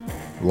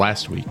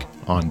last week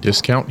on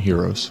Discount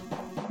Heroes.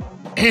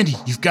 Andy,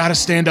 you've got to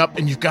stand up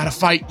and you've got to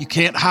fight. You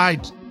can't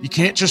hide. You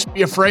can't just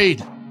be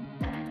afraid.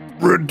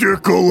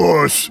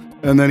 Ridiculous!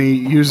 And then he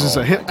uses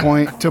a hit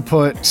point to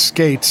put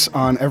skates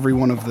on every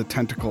one of the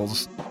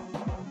tentacles.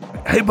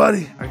 Hey,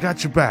 buddy, I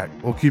got your back.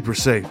 We'll keep her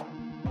safe.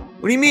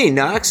 What do you mean,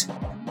 Nox?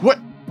 What?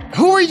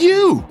 Who are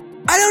you?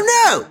 I don't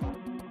know.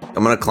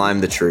 I'm gonna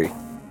climb the tree.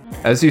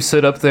 As you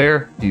sit up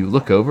there, you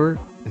look over,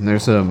 and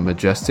there's a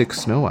majestic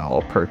snow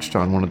owl perched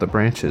on one of the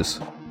branches.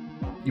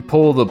 You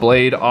pull the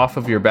blade off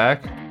of your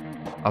back.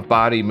 A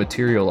body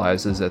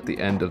materializes at the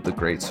end of the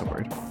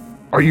greatsword.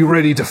 Are you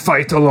ready to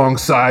fight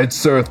alongside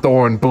Sir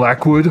Thorn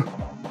Blackwood?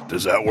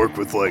 Does that work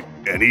with,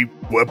 any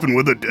weapon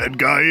with a dead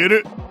guy in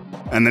it?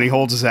 And then he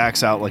holds his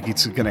axe out like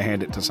he's gonna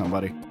hand it to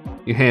somebody.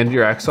 You hand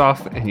your axe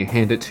off, and you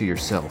hand it to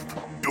yourself.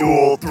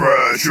 Dual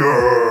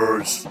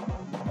Thrashers!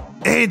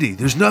 Andy,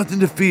 there's nothing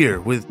to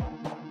fear. With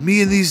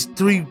me and these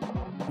three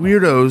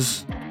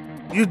weirdos,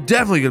 you're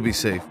definitely gonna be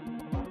safe.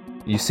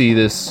 You see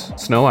this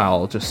snow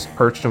owl just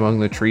perched among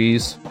the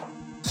trees,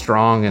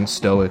 strong and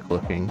stoic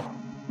looking.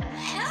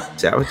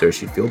 Chat with her,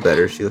 she'd feel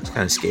better. She looks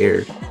kind of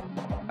scared.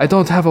 I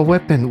don't have a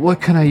weapon.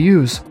 What can I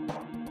use?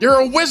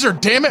 You're a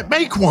wizard, damn it,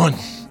 make one!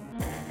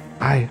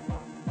 I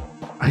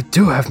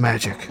do have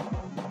magic.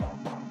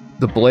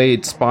 The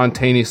blade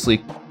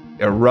spontaneously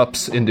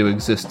erupts into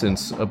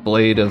existence, a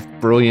blade of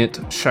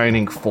brilliant,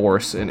 shining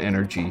force and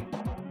energy.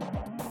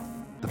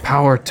 The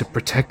power to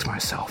protect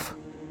myself.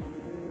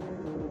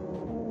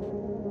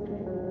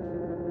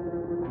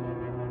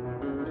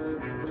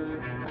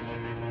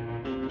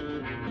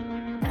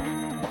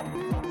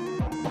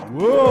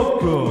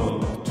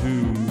 Welcome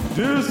to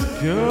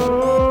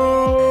Discount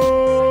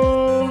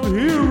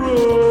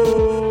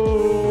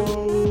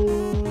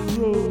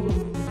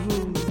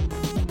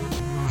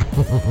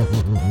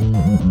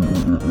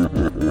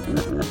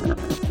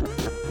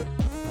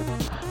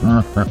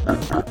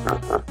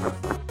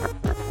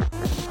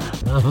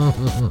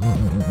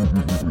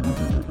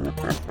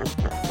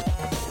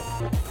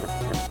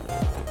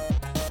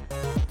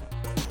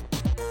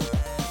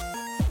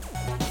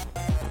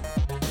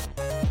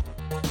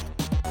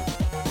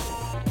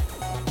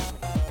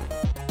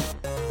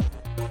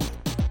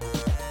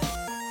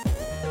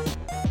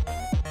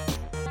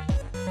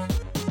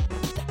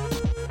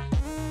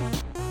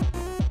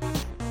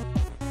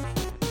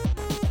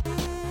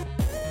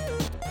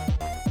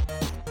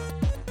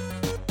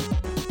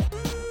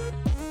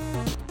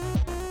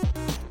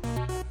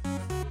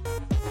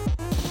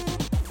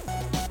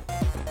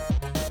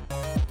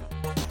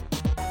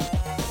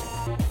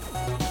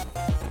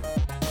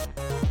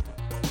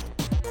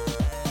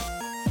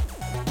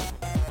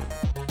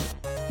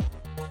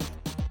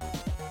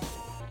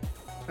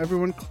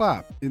Everyone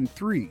clap in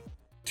 3,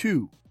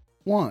 2,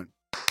 1.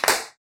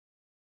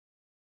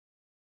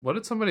 What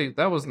did somebody...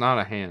 That was not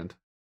a hand.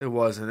 It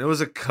wasn't. It was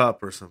a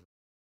cup or something.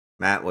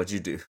 Matt, what'd you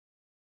do?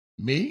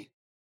 Me?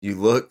 You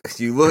look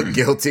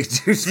guilty,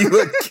 dude. You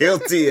look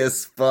guilty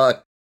as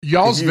fuck.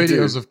 Y'all's You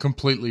videos do. have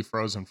completely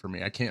frozen for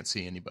me. I can't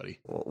see anybody.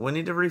 Well, we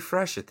need to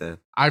refresh it then.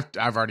 I've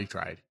already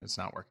tried. It's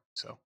not working,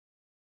 so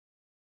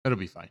it'll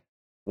be fine.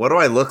 What do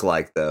I look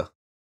like, though?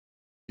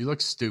 You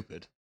look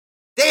stupid.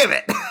 Damn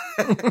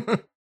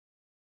it!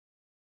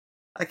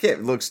 I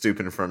can't look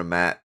stupid in front of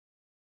Matt.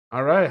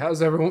 All right,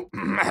 how's everyone...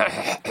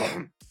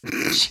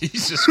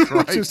 Jesus What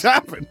Christ. just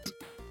happened?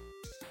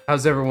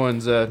 How's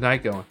everyone's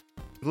night going?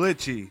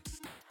 Glitchy.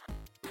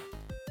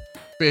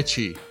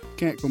 Bitchy.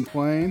 Can't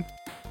complain.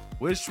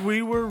 Wish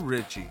we were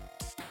Richie.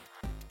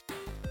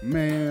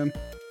 Man.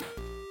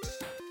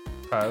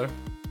 Tyler?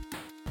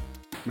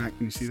 Matt,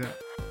 can you see that?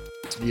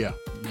 Yeah.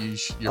 Your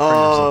fingers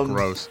look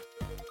gross.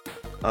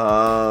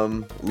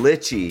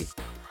 Litchi.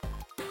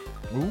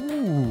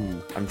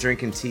 Ooh. I'm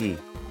drinking tea.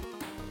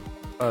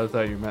 I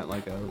thought you meant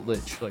like a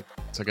lich. Like,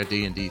 It's like a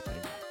D&D thing.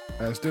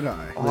 As did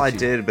I. Oh, I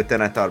did, but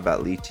then I thought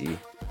about lychee.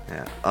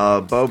 Yeah.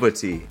 Boba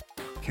tea.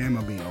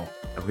 Chamomile.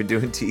 Are we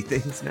doing tea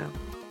things now?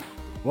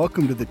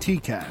 Welcome to the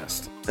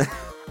T-Cast.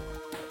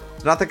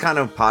 It's not the kind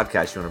of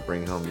podcast you want to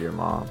bring home to your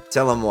mom.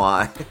 Tell them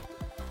why.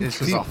 It's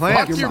Fuck tea your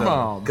plants. Your mom.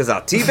 mom. Because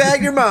I'll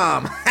teabag your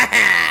mom.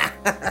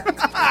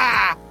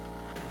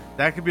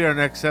 That could be our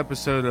next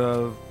episode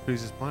of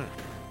Priestess Planet.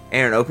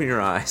 Aaron, open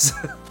your eyes.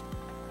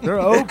 They're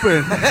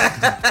open.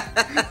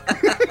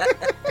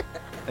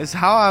 It's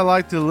how I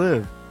like to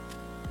live.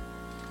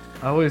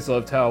 I always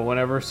loved how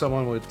whenever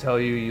someone would tell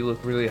you you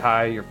look really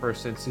high, your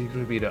first instinct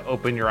would be to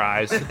open your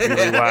eyes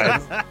really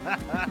wide.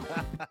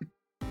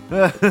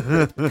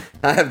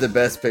 I have the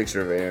best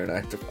picture of Aaron. I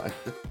have to find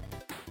it.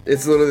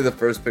 It's literally the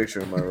first picture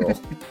of my roll.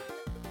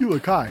 You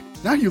look high.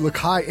 Now you look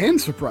high and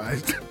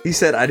surprised. He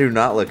said, I do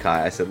not look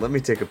high. I said, let me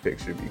take a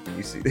picture of you. Can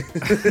you see this?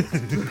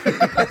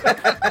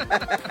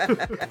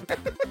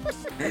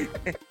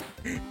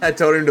 I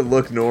told him to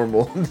look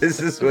normal. This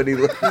is what he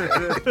looked like.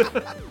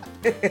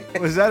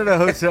 Was that at a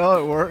hotel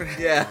at work?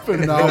 Yeah.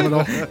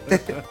 Phenomenal.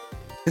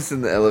 It's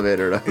in the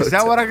elevator. At a Is that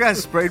hotel. what I got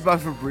sprayed by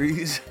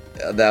Febreze?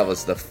 That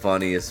was the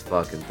funniest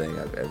fucking thing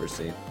I've ever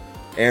seen.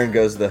 Aaron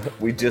goes,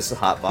 we just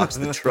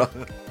hotboxed the truck.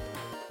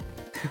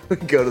 We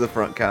go to the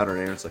front counter,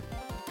 and Aaron's like,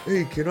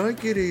 "Hey, can I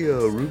get a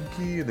room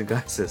key?" And the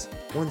guy says,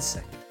 "1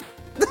 second."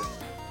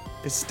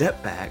 I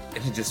step back,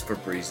 and he just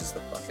Febrezes the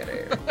fuck out of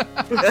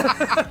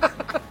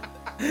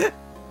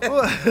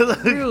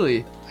Aaron.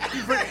 Really?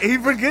 He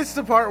forgets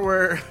the part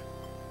where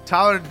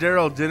Tyler and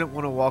Daryl didn't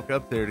want to walk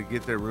up there to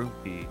get their room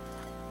key.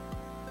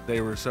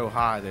 They were so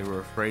high, they were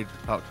afraid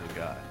to talk to the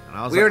guy. And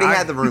I was We like, already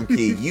had the room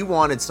key. You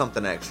wanted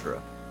something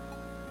extra.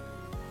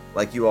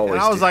 Like you always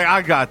And I was do. like,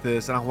 I got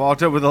this. And I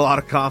walked up with a lot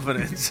of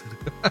confidence.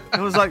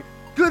 I was like,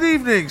 good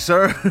evening,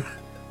 sir.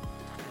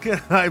 Can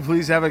I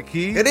please have a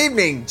key? "Good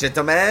evening,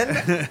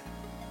 gentlemen."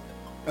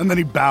 And then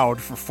he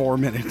bowed for 4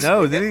 minutes.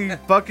 No, then he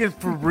fucking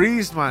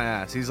Febrezed my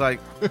ass. He's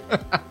like,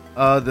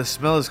 the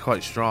smell is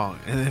quite strong.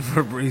 And then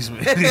Febrezed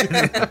me.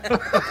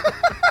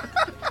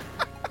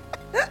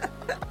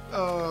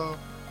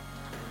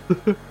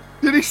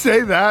 Did he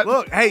say that?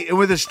 Look, hey, and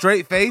with a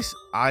straight face,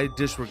 I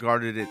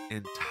disregarded it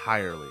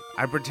entirely.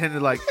 I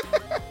pretended like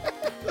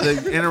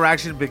the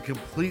interaction had been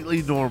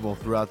completely normal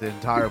throughout the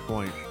entire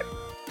point.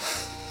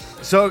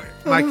 So,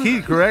 my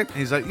key, correct?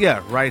 He's like,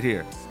 yeah, right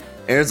here.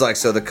 Aaron's like,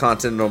 "So the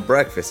continental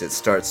breakfast, it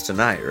starts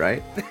tonight,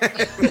 right?"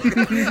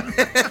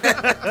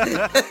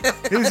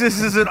 This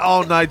is an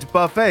all-night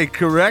buffet,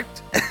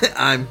 correct?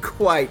 I'm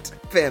quite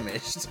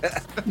famished.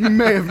 You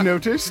may have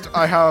noticed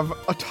I have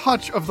a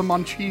touch of the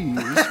munchies.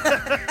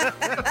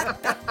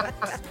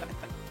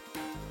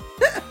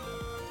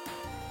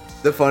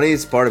 The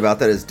funniest part about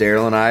that is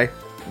Daryl and I,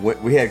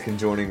 we had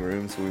conjoining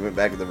rooms. We went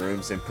back to the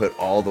rooms and put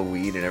all the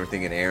weed and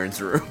everything in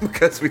Aaron's room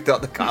because we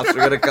thought the cops were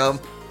going to come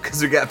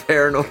because we got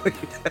paranoid.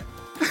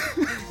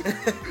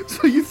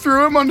 So you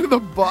threw him under the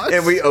bus?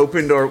 And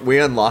we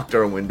unlocked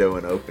our window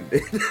and opened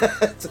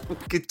it so we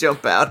could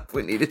jump out if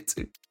we needed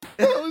to.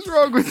 What was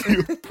wrong with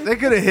you? They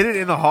could have hit it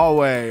in the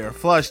hallway or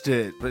flushed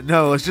it, but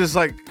no, it's just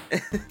like,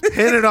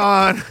 hit it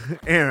on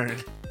Aaron.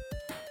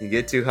 You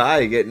get too high,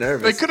 you get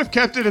nervous. They could have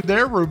kept it in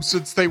their room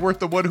since they weren't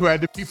the one who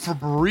had to be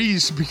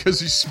Febreze because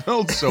he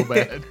smelled so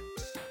bad.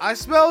 I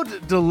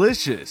smelled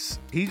delicious.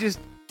 He just,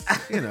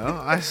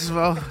 I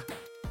smell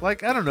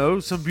like, I don't know,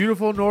 some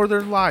beautiful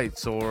northern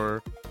lights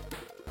or...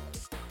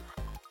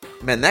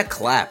 Man, that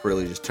clap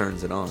really just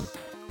turns it on.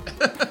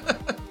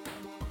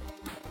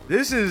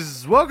 This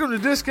is Welcome to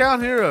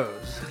Discount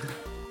Heroes.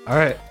 All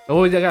right.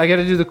 Oh, I got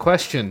to do the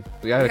question.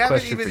 We got We a haven't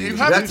question even- for You you.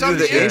 haven't to done do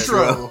the the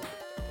intro. intro.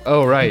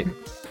 Oh, right.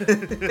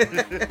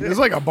 There's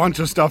like a bunch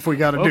of stuff we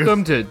got to do.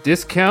 Welcome to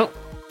Discount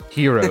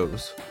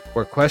Heroes,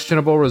 where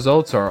questionable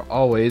results are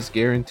always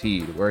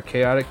guaranteed. Where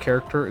chaotic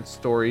character,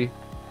 story,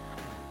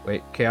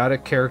 Damn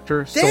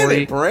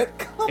story, it, Brent.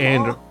 Come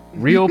and on.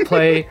 real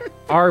play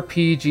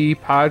RPG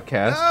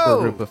podcast for a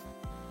No. group of.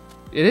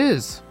 It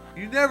is.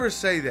 You never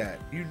say that.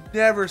 You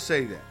never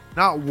say that.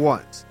 Not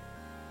once.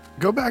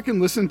 Go back and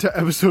listen to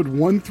episode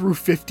 1 through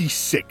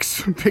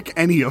 56. Pick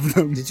any of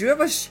them. Did you have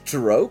a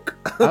stroke?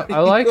 I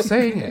like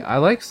saying it. I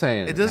like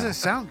saying it. It doesn't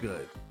sound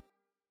good.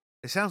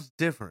 It sounds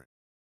different.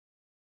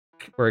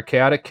 Where a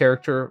chaotic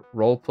character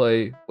role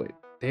play. Wait,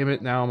 damn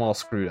it! Now I'm all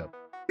screwed up.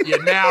 Yeah,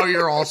 now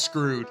you're all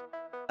screwed.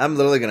 I'm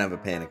literally going to have a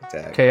panic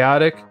attack.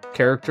 Chaotic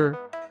character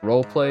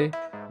role play,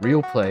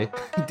 real play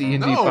D&D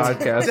No.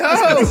 podcast.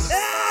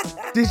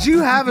 Did you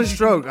have a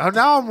stroke?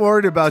 Now I'm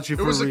worried about you It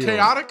for was real. a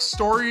chaotic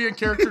story and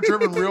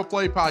character-driven real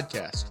play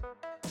podcast.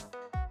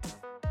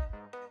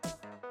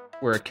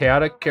 We're a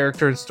chaotic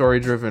character and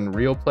story-driven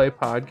real play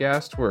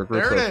podcast. We're a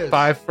group There it of is.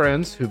 5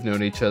 friends who've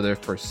known each other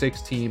for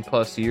 16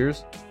 plus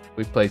years.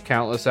 We've played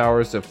countless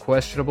hours of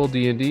questionable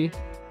D&D,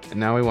 and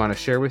now we want to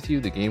share with you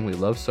the game we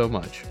love so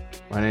much.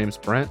 My name's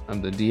Brent.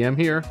 I'm the DM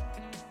here.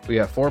 We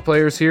got 4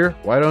 players here.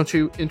 Why don't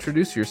you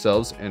introduce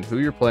yourselves and who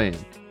you're playing?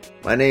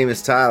 My name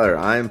is Tyler.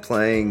 I'm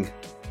playing...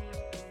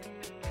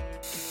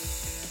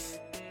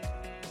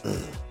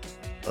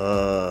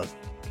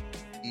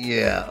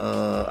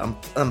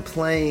 I'm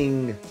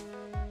playing...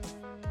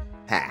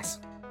 Pass.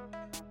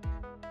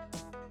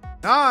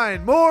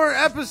 9 more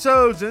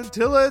episodes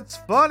until it's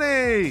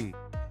funny.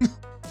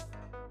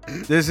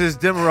 This is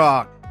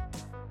Dimrock,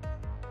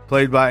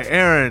 played by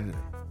Aaron,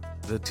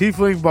 the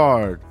Tiefling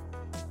Bard.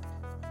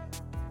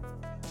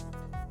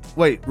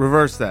 Wait,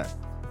 reverse that.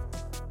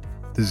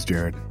 This is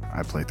Jared.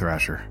 I play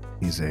Thrasher.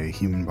 He's a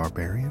human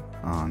barbarian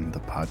on the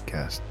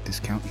podcast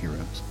Discount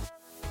Heroes.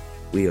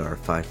 We are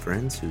 5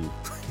 friends who...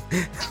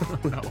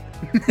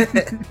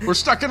 We're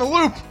stuck in a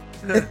loop.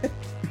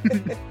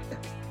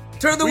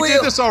 Turn the We wheel!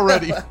 did this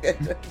already.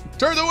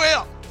 Turn the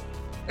wheel.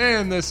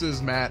 And this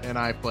is Matt, and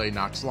I play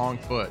Nox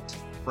Longfoot,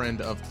 friend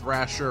of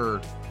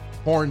Thrasher,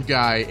 Horn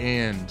Guy,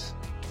 and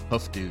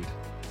Hoof Dude.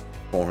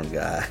 Horn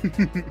guy.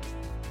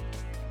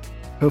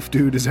 Hoof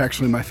Dude is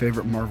actually my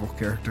favorite Marvel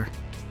character.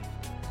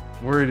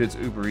 Worried it's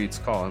Uber Eats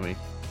calling me.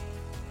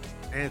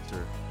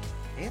 Answer.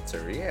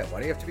 Answer, yeah. Why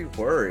do you have to be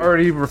worried?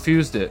 Already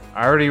refused it.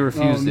 I already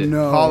refused it.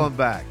 No. Call him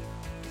back.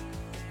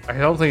 I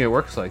don't think it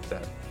works like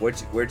that.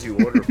 Where'd you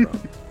order from?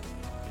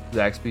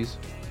 Zaxby's.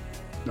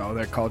 No,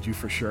 they called you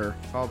for sure.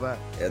 Call back.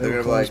 Yeah, They were they're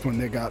gonna be like, closed when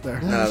they got there.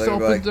 No, they're They're gonna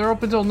be open, like, they're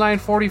open till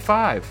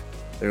 9:45.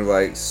 They're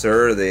like,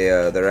 sir,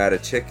 they're out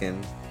of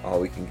chicken.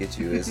 All we can get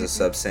you is a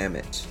sub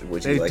sandwich.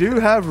 Would you They like do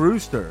that? have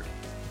rooster.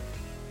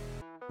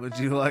 Would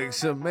you like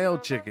some male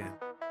chicken?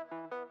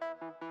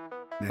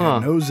 They Huh.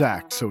 had no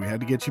Zach, so we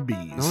had to get you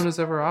bees. No one has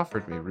ever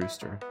offered me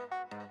rooster.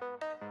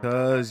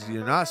 Because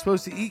you're not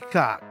supposed to eat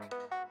cock.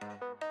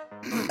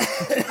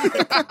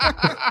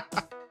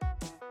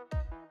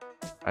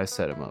 I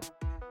set him up.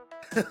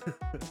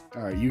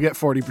 All right, you get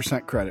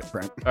 40% credit,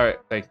 Brent. All right,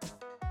 thank you.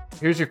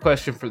 Here's your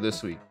question for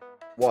this week.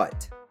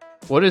 What?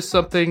 What is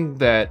something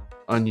that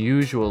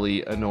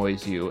unusually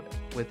annoys you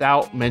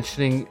without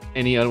mentioning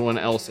anyone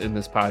else in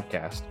this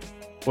podcast?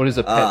 What is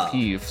a pet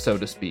peeve, so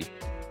to speak,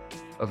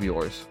 of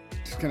yours?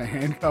 Just gonna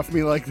handcuff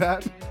me like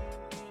that?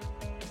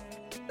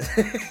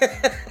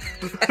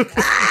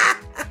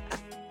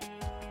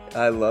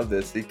 I love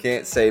this. You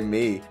can't say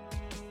me.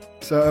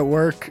 So at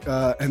work,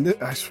 and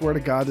I swear to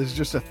God, this is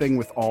just a thing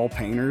with all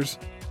painters.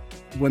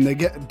 When they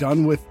get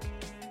done with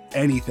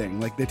anything,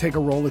 like they take a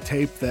roll of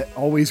tape that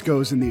always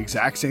goes in the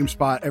exact same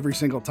spot every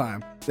single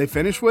time. They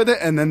finish with it,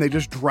 and then they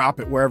just drop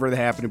it wherever they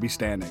happen to be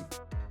standing.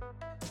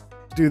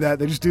 Do that.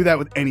 They just do that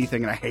with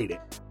anything, and I hate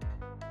it.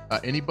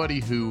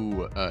 Anybody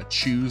who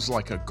chews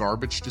like a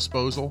garbage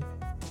disposal.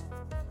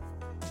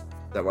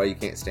 Is that why you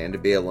can't stand to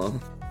be alone?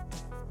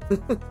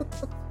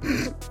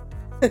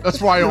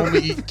 That's why I only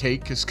eat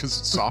cake, is because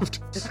it's soft.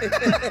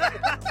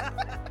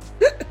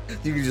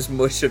 You can just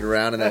mush it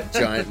around in that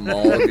giant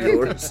maw of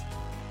yours.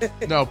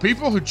 No,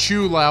 people who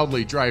chew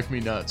loudly drive me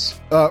nuts.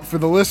 For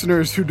the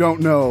listeners who don't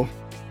know,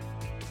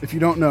 if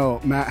you don't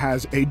know, Matt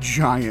has a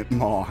giant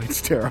maw.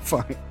 It's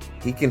terrifying.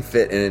 He can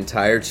fit an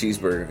entire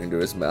cheeseburger into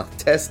his mouth.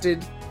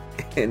 Tested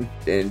and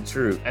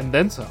true. And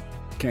then some.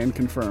 Can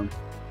confirm.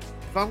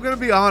 If I'm going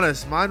to be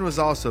honest, mine was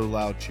also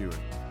loud chewing.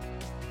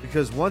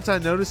 Because once I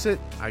notice it,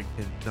 I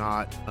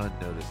cannot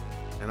unnotice it.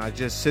 And I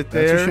just sit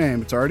That's there. a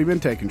shame. It's already been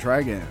taken. Try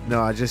again.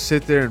 No, I just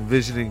sit there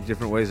envisioning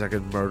different ways I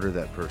could murder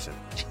that person.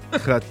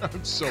 Cut,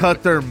 I'm so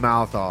cut their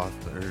mouth off,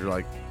 or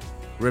like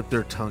rip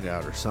their tongue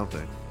out or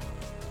something.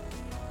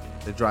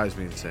 It drives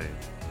me insane.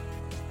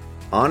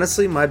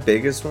 Honestly, my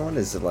biggest one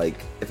is like,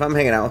 if I'm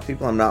hanging out with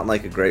people, I'm not in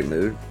like a great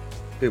mood.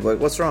 People are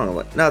like, what's wrong? I'm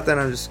like, nothing,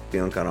 I'm just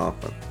feeling kind of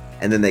off.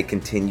 And then they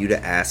continue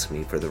to ask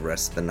me for the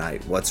rest of the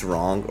night what's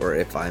wrong or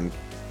if I'm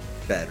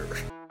better.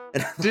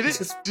 And I'm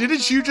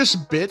Didn't you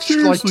just bitch like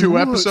Seriously, 2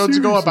 what? episodes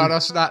ago Seriously. about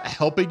us not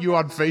helping you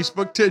on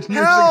Facebook 10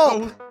 years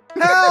Help! ago?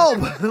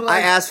 Help!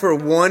 I asked for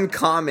one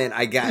comment,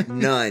 I got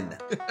none.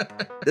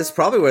 This is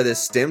probably where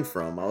this stemmed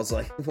from. I was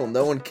like, well,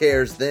 no one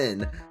cares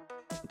then.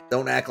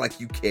 Don't act like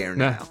you care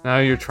now. Now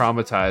you're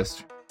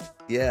traumatized.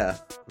 Yeah.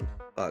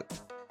 Fuck.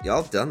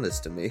 Y'all have done this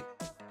to me.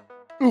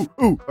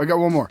 Ooh, I got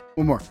one more.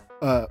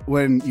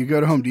 When you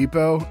go to Home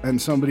Depot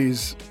and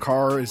somebody's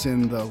car is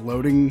in the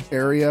loading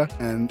area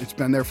and it's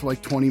been there for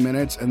like 20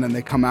 minutes and then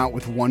they come out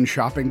with one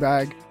shopping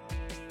bag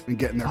and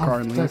get in their car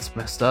and leave. That's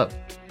messed up.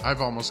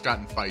 I've almost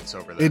gotten fights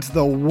over that. It's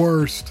the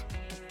worst.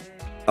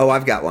 Oh,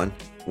 I've got one.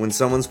 When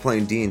someone's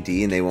playing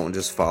D&D and they won't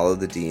just follow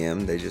the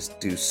DM, they just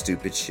do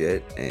stupid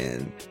shit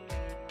and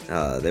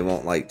they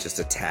won't like just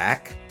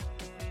attack.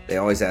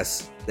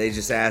 They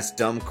just ask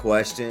dumb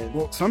questions.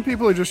 Well, some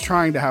people are just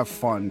trying to have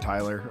fun,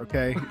 Tyler,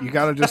 okay? You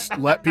got to just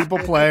let people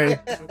play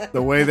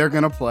the way they're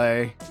going to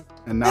play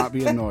and not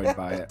be annoyed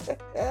by it.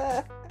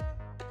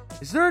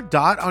 Is there a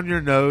dot on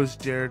your nose,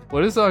 Jared?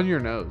 What is on your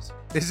nose?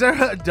 Is there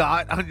a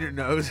dot on your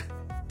nose,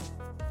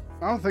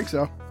 I don't think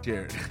so.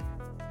 Jared?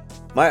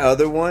 My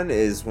other one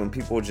is when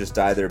people just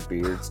dye their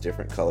beards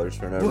different colors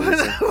for no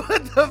reason.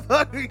 What the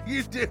fuck are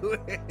you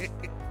doing?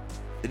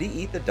 Did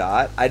he eat the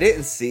dot? I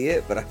didn't see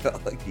it, but I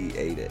felt like he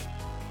ate it.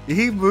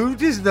 He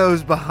moved his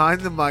nose behind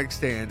the mic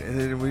stand, and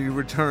then when he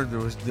returned, there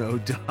was no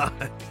dot.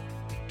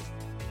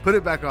 Put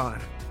it back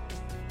on.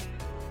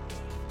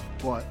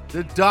 What?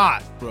 The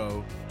dot,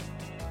 bro.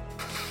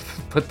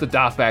 Put the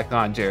dot back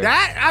on, Jared.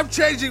 That I'm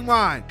changing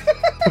mine.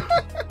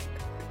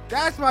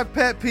 That's my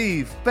pet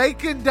peeve.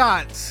 Faking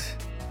dots.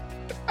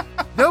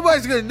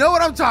 Nobody's gonna know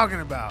what I'm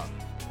talking about.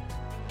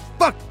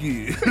 Fuck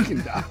you.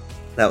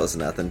 That was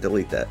nothing.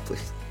 Delete that,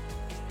 please.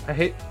 I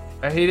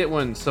hate it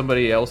when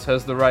somebody else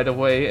has the right of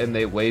way and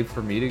they wave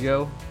for me to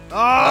go. Oh,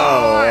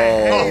 I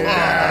hate my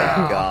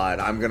that. God.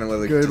 I'm going to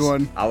literally Good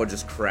one. I would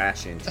just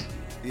crash into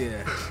you.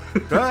 Yeah.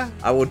 Huh?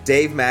 I will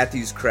Dave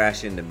Matthews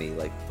crash into me.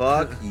 Like,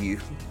 fuck you.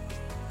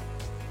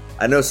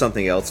 I know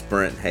something else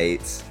Brent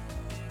hates.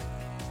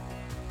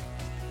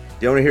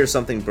 Do you want to hear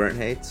something Brent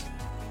hates?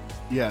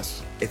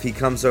 Yes. If he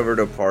comes over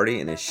to a party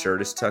and his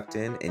shirt is tucked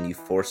in and you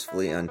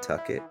forcefully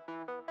untuck it,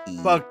 he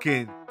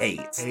Fucking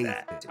hates hate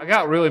that. I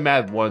got really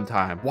mad one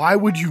time. Why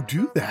would you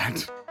do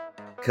that?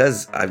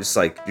 Because I'm just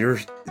like,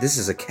 this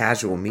is a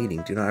casual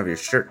meeting. Do not have your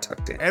shirt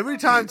tucked in. every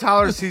time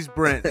Tyler sees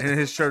Brent and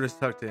his shirt is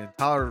tucked in,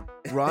 Tyler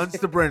runs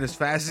to Brent as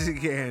fast as he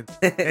can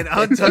and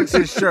untucks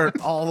his shirt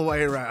all the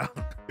way around.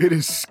 It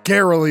is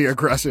scarily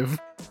aggressive.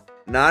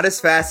 Not as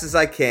fast as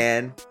I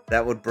can.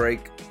 That would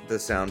break the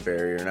sound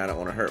barrier, and I don't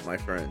want to hurt my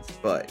friends.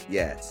 But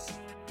yes.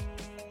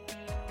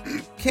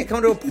 You can't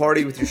come to a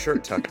party with your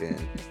shirt tucked in.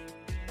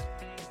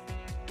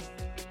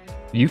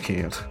 You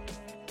can't.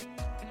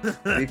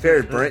 To be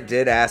fair, Brent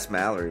did ask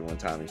Mallory one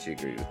time and she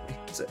agreed with me.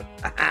 So,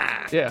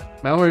 Yeah,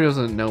 Mallory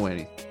doesn't know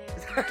anything.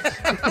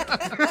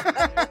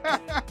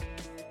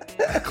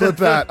 Clip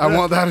that. I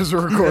want that as a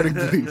recording,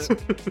 please.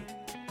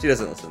 she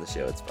doesn't listen to the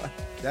show. It's fine.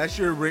 That's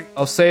your ring.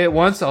 I'll say it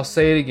once, I'll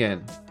say it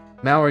again.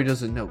 Mallory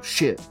doesn't know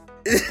shit.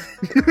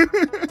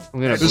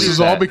 This is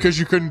all because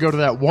you couldn't go to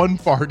that one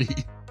party.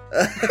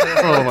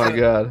 Oh my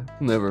god.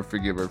 Never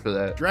forgive her for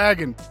that.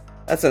 Dragon.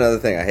 That's another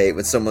thing I hate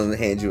when someone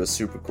hands you a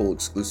super cool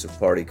exclusive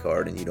party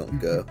card and you don't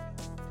go.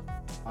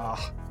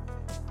 Ah,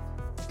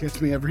 gets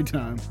me every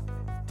time.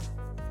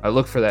 I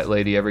look for that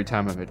lady every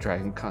time I'm at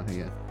Dragon Con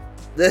again.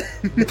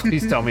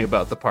 Please tell me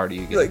about the party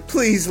again. You're like,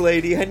 please,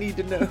 lady, I need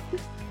to know.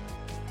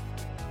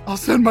 I'll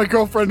send my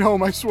girlfriend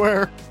home, I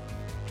swear.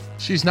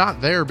 She's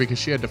not there because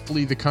she had to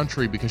flee the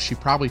country because she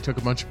probably took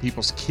a bunch of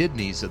people's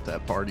kidneys at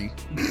that party.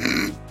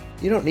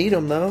 You don't need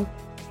them, though.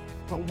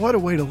 But what a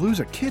way to lose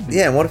a kidney.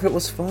 Yeah, and what if it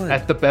was fun?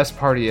 At the best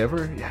party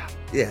ever? Yeah.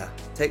 Yeah,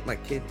 take my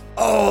kidney.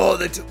 Oh,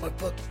 they took my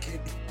fucking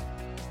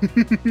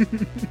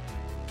kidney.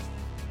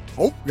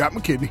 Oh, got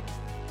my kidney.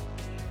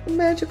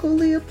 Magical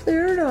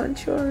Leoplerodon,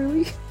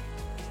 Charlie.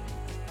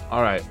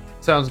 All right.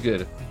 Sounds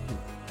good.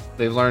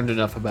 They've learned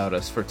enough about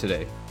us for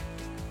today.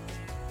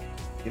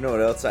 You know what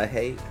else I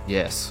hate?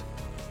 Yes.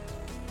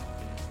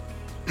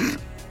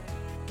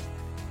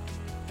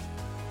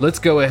 Let's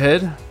go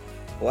ahead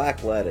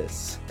Black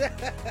lettuce.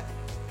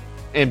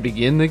 and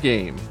begin the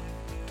game.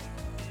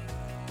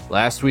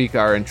 Last week,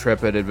 our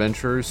intrepid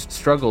adventurers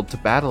struggled to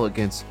battle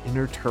against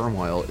inner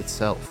turmoil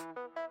itself.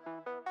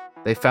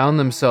 They found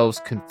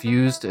themselves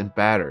confused and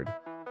battered,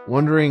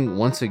 wondering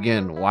once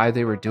again why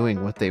they were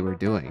doing what they were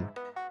doing.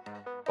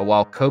 But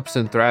while Copes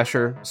and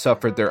Thrasher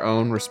suffered their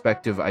own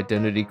respective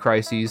identity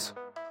crises,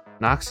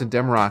 Nox and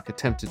Demrock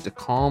attempted to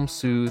calm,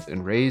 soothe,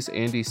 and raise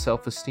Andy's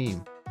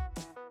self-esteem.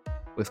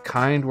 With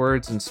kind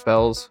words and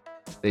spells,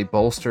 they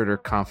bolstered her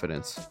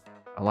confidence,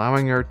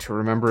 allowing her to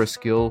remember a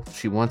skill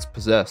she once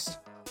possessed,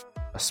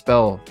 a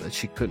spell that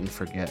she couldn't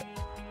forget.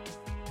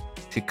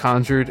 She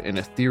conjured an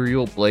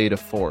ethereal blade of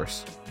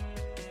force.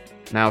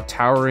 Now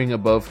towering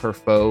above her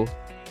foe,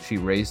 she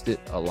raised it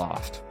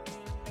aloft.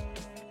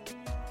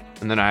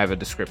 And then I have a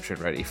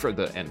description ready for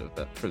the end of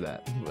that.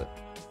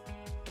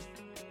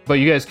 But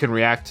you guys can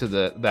react to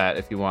that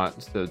if you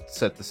want to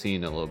set the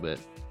scene a little bit.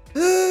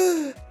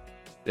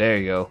 There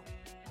you go.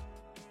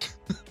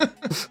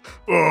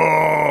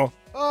 Oh.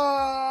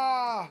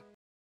 Ah!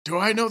 Do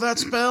I know that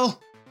spell?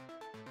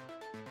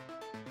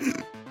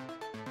 It's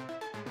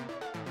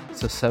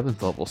a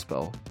 7th level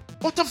spell.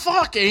 What the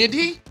fuck,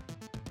 Andy?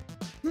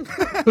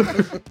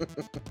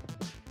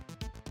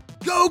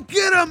 Go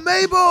get him,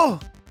 Mabel!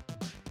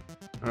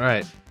 All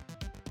right.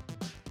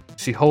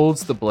 She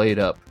holds the blade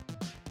up,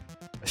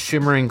 a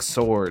shimmering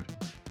sword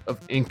of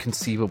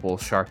inconceivable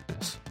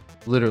sharpness.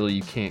 Literally,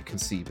 you can't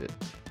conceive it.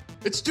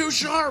 It's too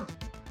sharp.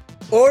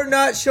 Or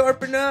not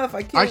sharp enough.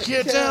 I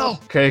can't tell.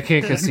 Okay, I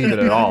can't conceive it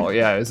at all.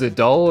 Yeah, is it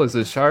dull? Is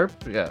it sharp?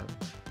 Yeah.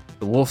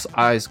 The wolf's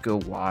eyes go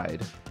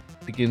wide,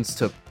 begins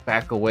to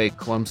back away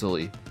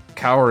clumsily,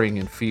 cowering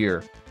in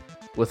fear.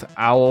 With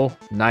Owl,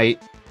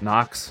 Knight,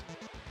 Nox,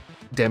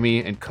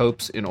 Demi, and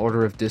Copes in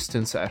order of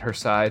distance at her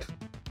side,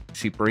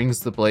 she brings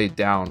the blade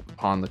down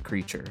upon the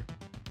creature.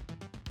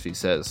 She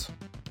says,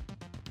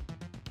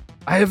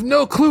 "I have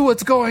no clue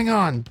what's going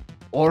on,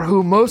 or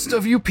who most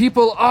of you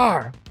people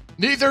are,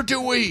 Neither do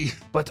we.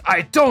 but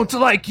I don't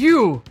like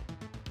you!"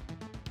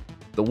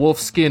 The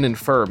wolf's skin and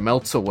fur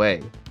melts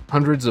away,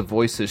 hundreds of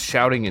voices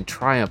shouting in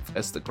triumph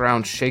as the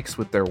ground shakes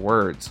with their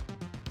words.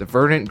 The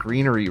verdant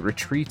greenery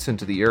retreats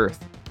into the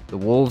earth, the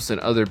wolves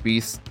and other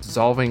beasts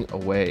dissolving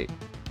away,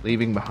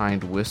 leaving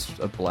behind wisps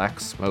of black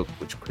smoke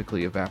which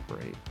quickly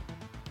evaporate.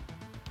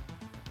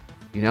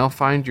 You now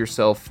find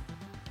yourself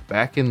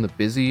back in the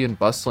busy and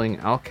bustling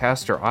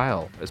Alcaster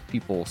Isle as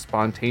people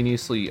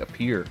spontaneously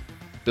appear.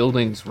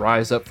 Buildings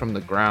rise up from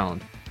the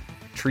ground,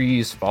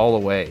 trees fall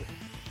away,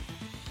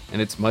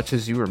 and it's much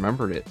as you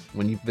remembered it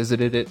when you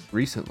visited it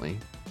recently.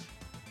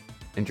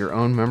 And your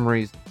own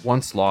memories,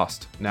 once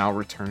lost, now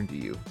return to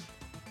you.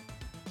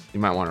 You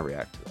might want to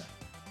react to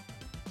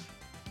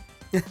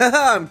that.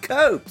 I'm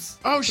Copes.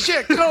 Oh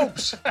shit,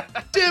 Copes.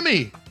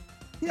 Demi.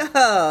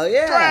 Oh,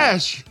 yeah.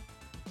 Thrash.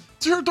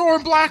 Turdor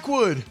and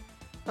Blackwood.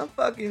 I'm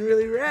fucking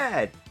really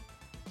rad.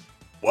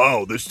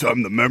 Wow, this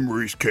time the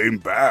memories came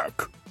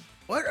back.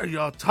 What are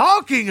y'all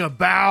talking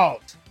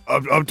about?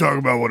 I'm talking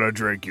about what I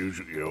drink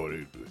usually. You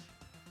know,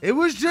 It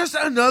was just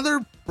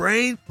another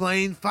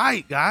brain-playing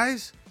fight,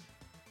 guys.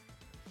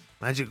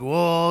 Magic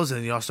walls,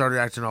 and y'all started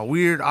acting all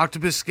weird.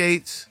 Octopus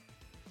skates.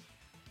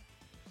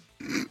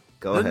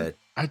 Go ahead.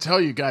 I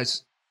tell you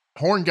guys,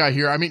 Horn Guy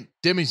here. I mean,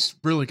 Demi's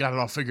really got it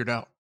all figured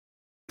out.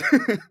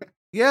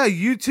 Yeah,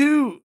 you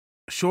too,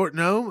 Short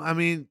Gnome. I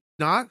mean,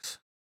 Nox.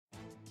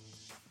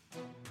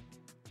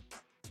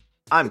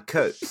 I'm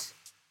Copes.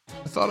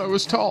 I thought I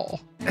was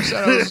tall. I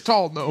said I was a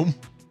tall gnome.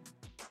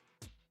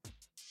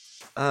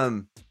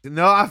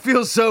 No, I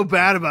feel so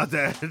bad about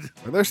that.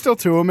 There's still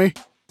two of me.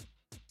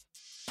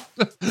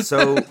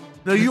 So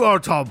No, you are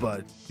tall,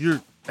 bud.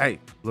 Hey,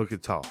 looking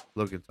tall.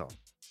 Looking tall.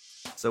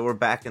 So we're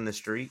back in the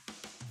street.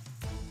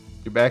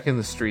 You're back in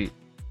the street.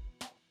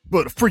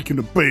 But a freak in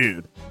the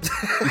bed.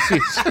 You see,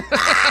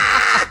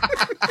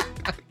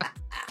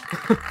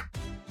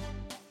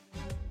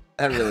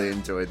 I really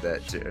enjoyed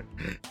that too.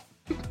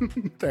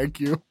 Thank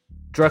you.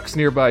 Drux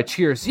nearby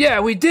cheers. Yeah,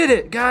 we did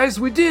it, guys.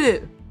 We did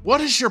it. What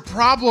is your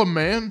problem,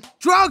 man?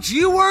 Drux,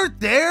 you weren't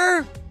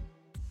there?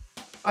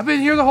 I've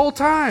been here the whole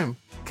time.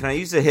 Can I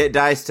use a hit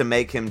dice to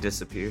make him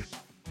disappear?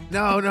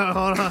 No,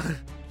 hold on.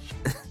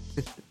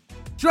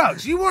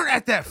 Drux, you weren't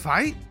at that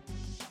fight?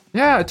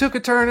 Yeah, I took a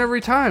turn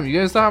every time. You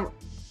guys not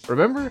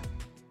remember?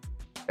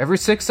 Every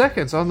 6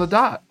 seconds on the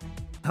dot.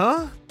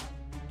 Huh?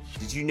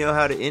 Did you know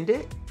how to end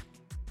it?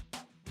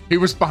 He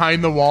was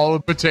behind the wall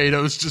of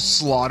potatoes, just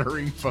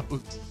slaughtering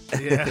foes.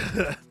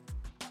 Yeah.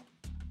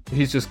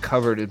 He's just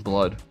covered in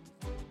blood.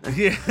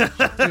 Yeah.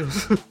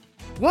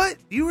 What?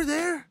 You were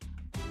there?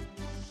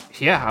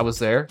 Yeah, I was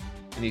there.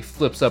 And he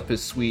flips up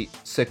his sweet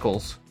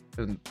sickles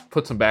and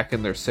puts them back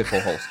in their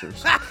sickle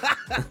holsters.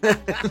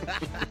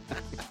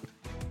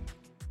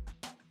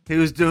 He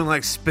was doing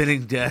like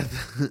spinning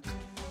death.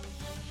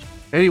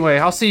 Anyway,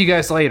 I'll see you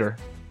guys later.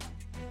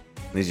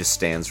 And he just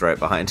stands right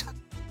behind him.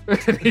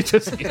 And he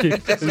just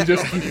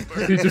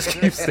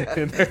keeps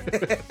standing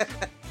there.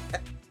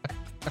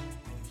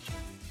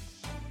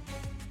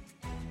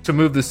 To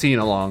move the scene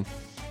along,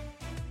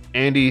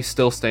 Andy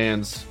still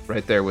stands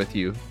right there with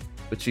you,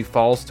 but she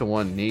falls to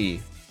one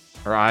knee,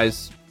 her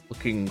eyes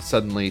looking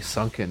suddenly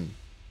sunken,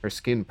 her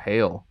skin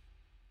pale.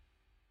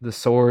 The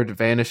sword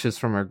vanishes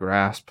from her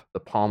grasp, the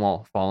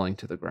pommel falling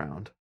to the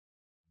ground.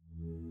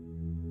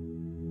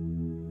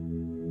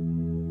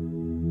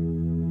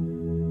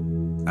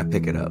 I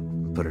pick it up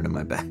and put it in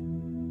my bag.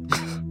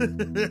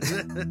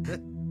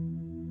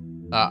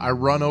 I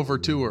run over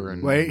to her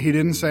and Wait, he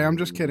didn't say I'm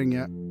just kidding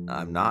yet.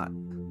 I'm not.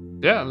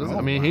 Yeah, Oh,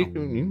 I mean, wow. you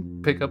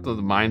can pick up the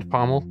mind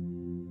pommel.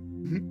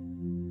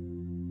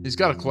 he's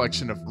got a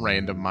collection of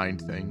random mind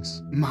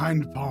things.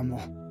 Mind pommel.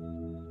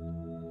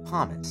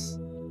 Pomace.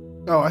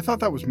 Oh, I thought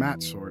that was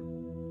Matt's sword.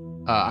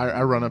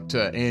 I run up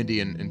to Andy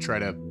and try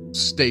to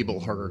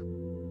stable her.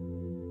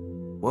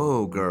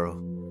 Whoa,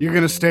 girl. You're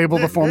gonna stable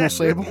the formal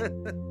sable?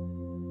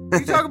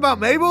 You talking about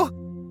Mabel?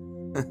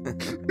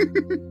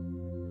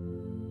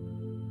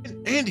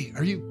 Andy,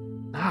 are you...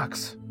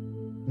 Nox,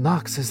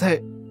 is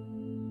that...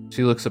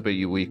 She looks up at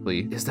you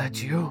weakly. Is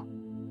that you?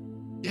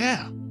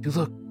 Yeah, You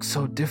look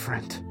so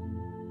different.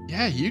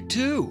 yeah, you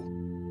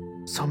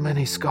too. So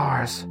many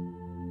scars.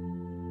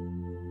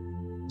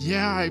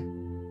 Yeah,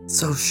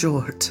 So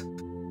short.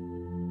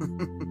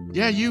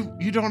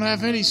 you don't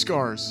have any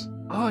scars.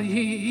 Oh,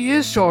 he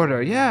is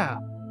shorter, yeah.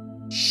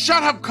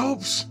 Shut up,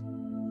 Copes!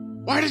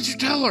 Why did you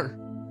tell her?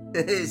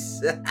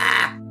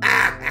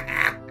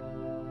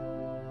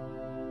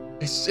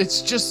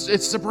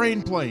 It's the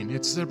brain plane.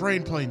 It's the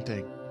brain plane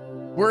thing.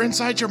 We're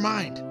inside your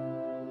mind.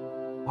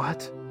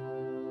 What?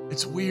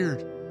 It's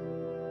weird.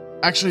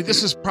 Actually,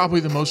 this is probably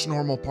the most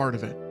normal part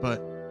of it,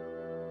 but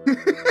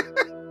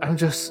I'm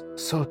just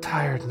so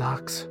tired,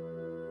 Nox.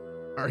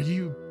 are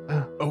you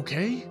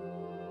okay?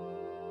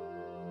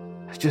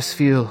 I just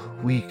feel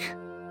weak.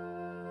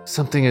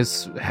 Something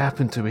has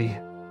happened to me.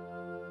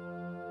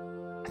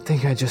 I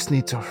think I just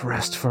need to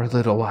rest for a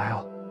little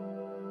while.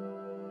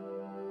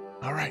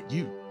 All right,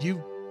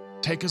 you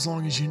take as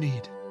long as you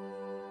need.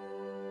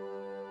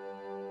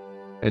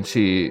 And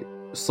she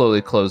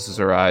slowly closes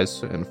her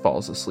eyes and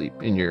falls asleep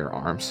in your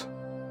arms.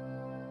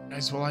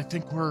 Guys, well, I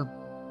think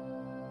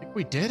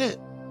we did it.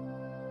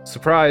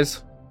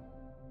 Surprise!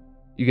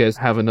 You guys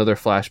have another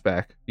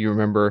flashback. You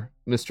remember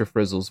Mr.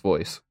 Frizzle's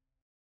voice.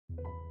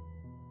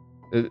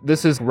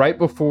 This is right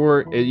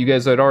before you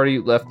guys had already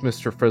left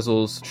Mr.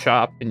 Frizzle's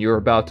shop and you were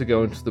about to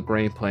go into the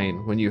brain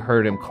plane when you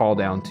heard him call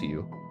down to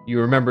you. You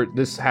remember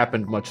this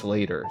happened much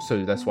later,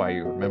 so that's why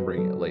you're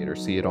remembering it later.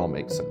 See, it all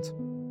makes sense.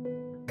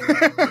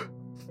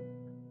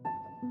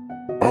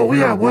 Oh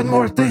yeah, one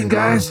more thing,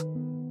 guys.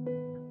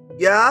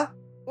 Yeah?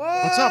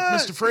 What's up,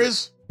 Mr.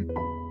 Frizz?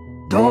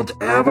 Don't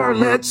ever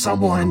let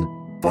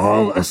someone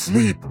fall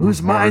asleep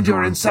whose mind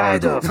you're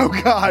inside of. Oh,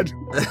 God.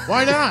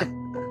 Why not?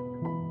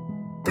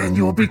 Then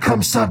you'll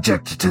become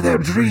subject to their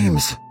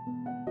dreams.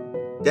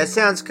 That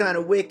sounds kind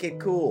of wicked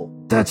cool.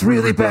 That's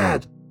really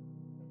bad.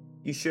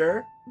 You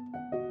sure?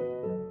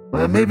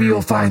 Well, maybe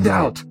you'll find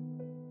out.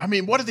 I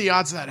mean, what are the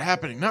odds of that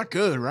happening? Not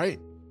good, right?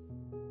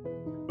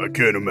 I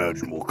can't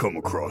imagine we'll come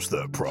across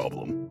that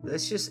problem.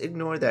 Let's just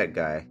ignore that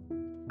guy.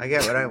 I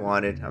got what I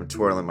wanted. I'm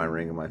twirling my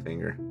ring on my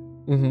finger.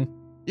 Mm-hmm.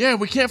 Yeah,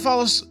 we can't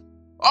follow.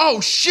 Oh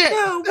shit!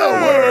 No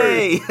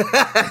way!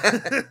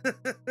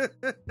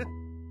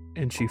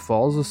 And she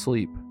falls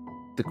asleep.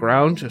 The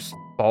ground just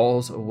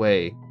falls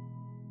away.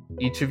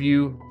 Each of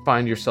you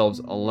find yourselves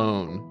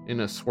alone in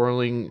a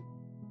swirling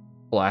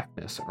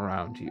blackness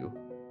around you.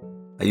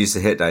 I used the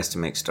hit dice to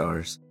make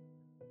stars.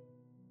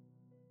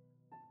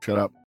 Shut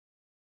up.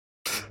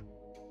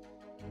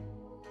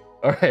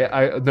 All right,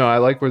 I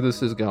like where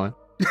this is going.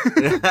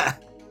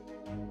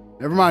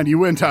 Never mind. You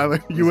win, Tyler.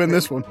 You win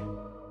this one.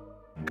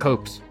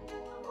 Copes,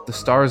 the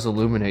stars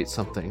illuminate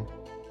something.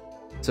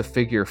 It's a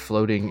figure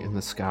floating in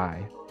the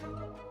sky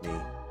Me.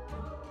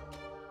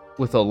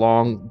 with a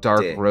long,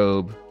 dark Dick.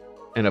 robe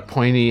and a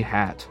pointy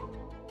hat.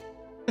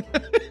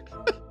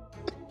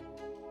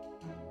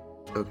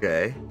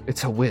 Okay.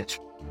 It's a witch.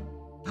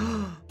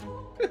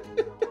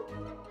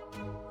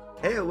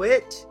 Hey, a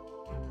witch.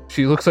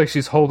 She looks like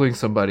she's holding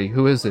somebody.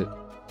 Who is it?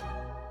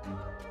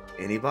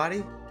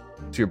 Anybody?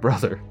 It's your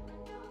brother,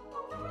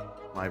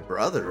 My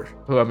brother.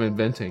 who I'm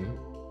inventing.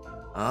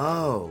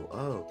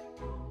 Oh.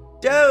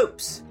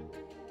 Dopes.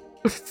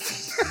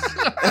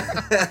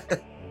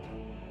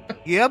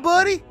 Yeah,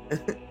 buddy?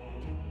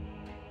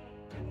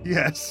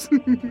 Yes.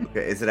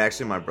 Okay, is it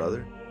actually my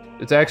brother?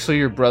 It's actually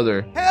your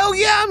brother, Hell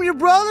yeah, I'm your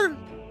brother.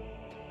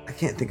 I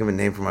can't think of a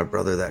name for my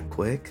brother that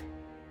quick.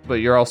 but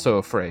you're also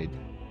afraid.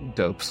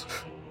 Dopes.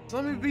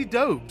 Let me be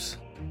Dopes.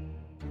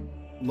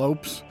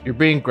 Lopes. You're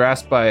being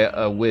grasped by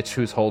a witch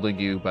who's holding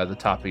you by the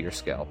top of your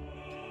scalp.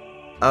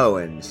 Oh,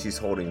 and she's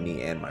holding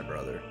me and my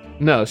brother.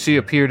 No, she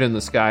appeared in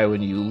the sky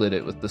when you lit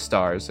it with the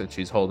stars, and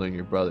she's holding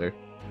your brother.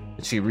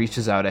 And she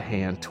reaches out a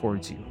hand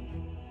towards you.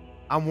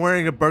 I'm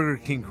wearing a Burger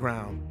King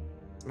crown.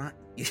 Not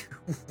you.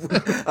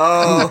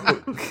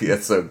 Oh,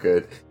 that's so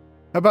good.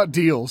 How about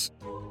deals?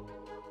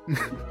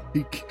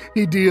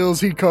 he deals,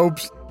 he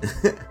copes.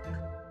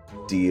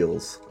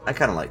 Deals. I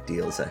kind of like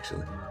deals,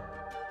 actually.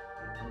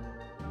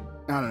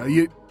 I don't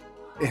know.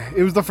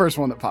 It was the first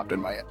one that popped in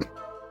my head.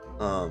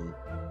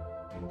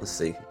 Let's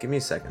see. Give me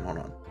a second. Hold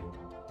on.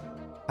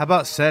 How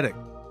about Sedek?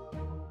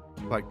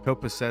 Like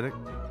copacetic?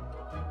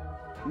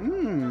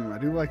 I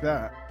do like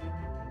that.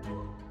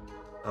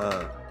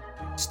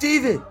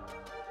 Steven!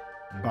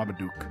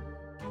 Babadook.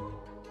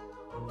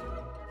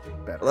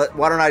 Better.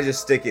 Why don't I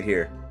just stick it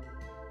here?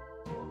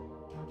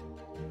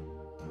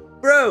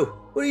 Bro,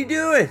 what are you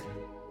doing?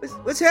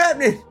 What's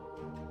happening?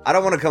 I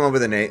don't want to come up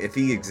with a name. If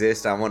he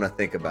exists, I want to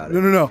think about it.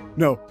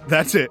 No.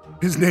 That's it.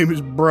 His name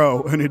is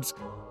Bro, and it's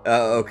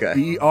Oh, okay.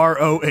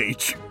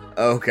 BROH.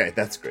 Okay,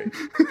 that's great.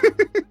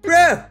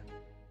 Bro,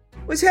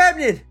 what's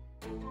happening?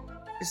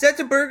 Is that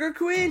the Burger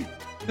Queen?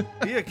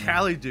 Be a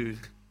Cali dude.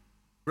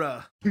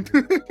 Bruh.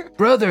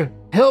 Brother,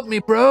 help me,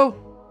 bro!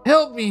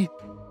 Help me!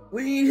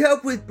 What do you need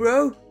help with,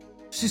 bro?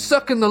 She's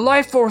sucking the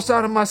life force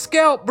out of my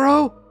scalp,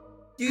 bro!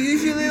 You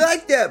usually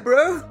like that,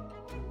 bro.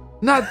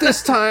 Not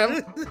this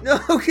time!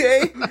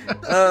 Okay.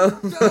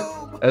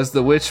 As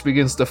the witch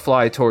begins to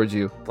fly towards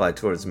you Fly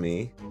towards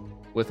me.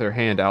 with her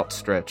hand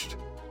outstretched.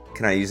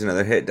 Can I use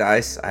another hit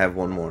dice? I have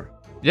one more.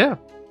 Yeah.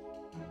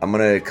 I'm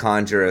gonna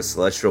conjure a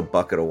celestial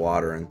bucket of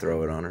water and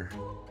throw it on her.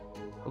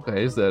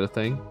 Okay, is that a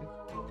thing?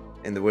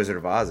 In the Wizard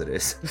of Oz, it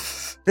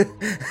is.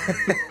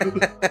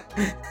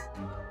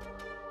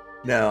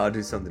 No, I'll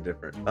do something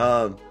different.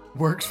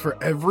 Works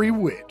for every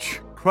witch.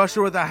 Crush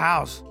her with a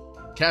house.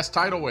 Cast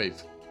Tidal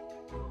Wave.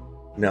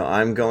 No,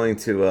 I'm going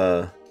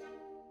to.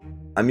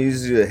 I'm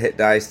using the hit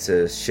dice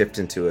to shift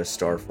into a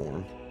star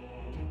form,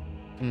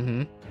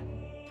 Mm-hmm.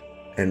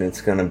 and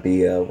it's gonna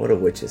be what do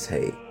witches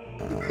hate?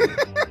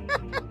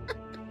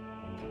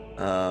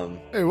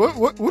 Hey,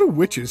 what do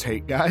witches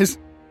hate, guys?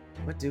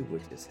 What do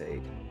witches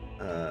hate?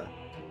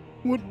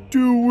 What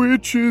do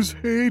witches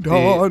hate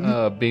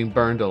on? Being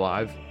burned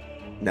alive.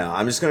 No,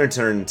 I'm just gonna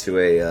turn into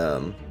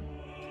a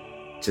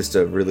just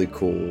a really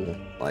cool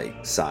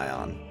like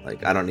scion.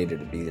 Like I don't need it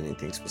to be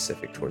anything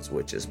specific towards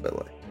witches, but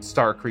like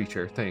Star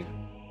creature thing.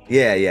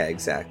 yeah,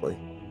 exactly.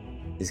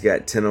 He's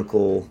got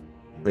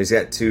he's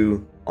got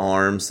 2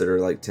 arms that are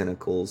like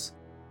tentacles.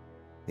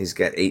 He's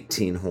got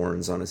 18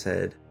 horns on his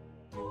head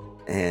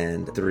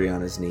and 3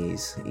 on his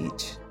knees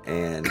each.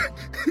 And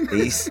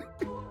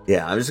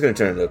yeah, I'm just gonna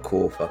turn into a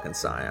cool fucking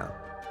scion.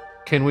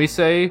 Can we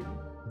say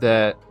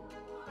that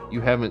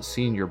you haven't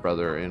seen your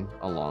brother in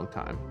a long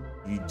time?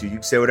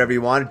 You say whatever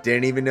you want.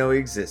 Didn't even know he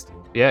existed.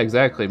 Yeah,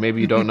 exactly. Maybe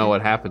you don't know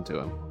what happened to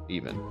him,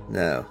 even.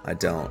 No, I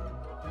don't.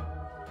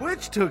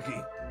 Witch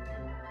Tookie.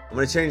 I'm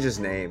gonna change his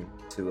name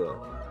to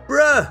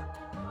bruh,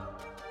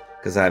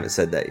 because I haven't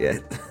said that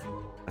yet.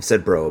 I've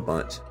said bro a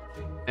bunch.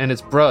 And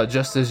it's bruh,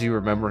 just as you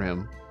remember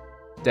him,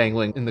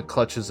 dangling in the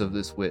clutches of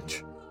this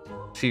witch.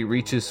 She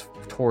reaches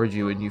toward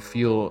you and you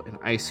feel an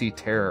icy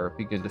terror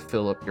begin to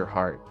fill up your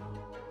heart.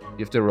 You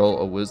have to roll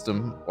a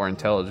wisdom or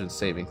intelligence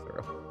saving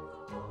throw.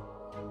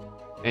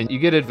 And you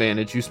get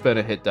advantage. You spend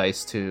a hit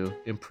dice to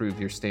improve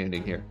your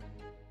standing here.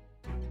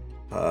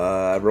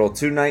 I rolled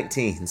 2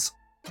 19s.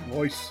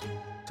 Voice.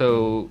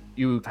 So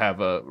you have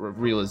a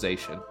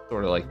realization,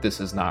 sort of like this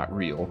is not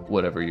real,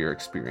 whatever you're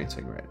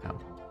experiencing right now.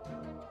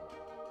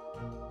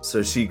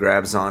 So she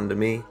grabs onto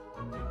me,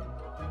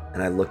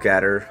 and I look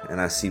at her,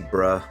 and I see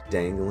bruh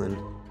dangling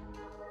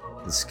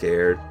and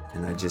scared,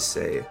 and I just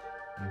say,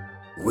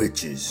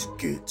 "Witches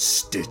get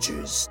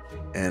stitches,"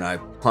 and I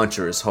punch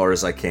her as hard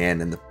as I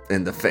can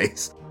in the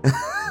face.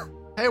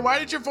 Hey, why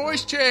did your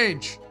voice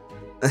change?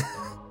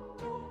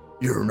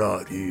 You're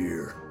not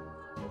here.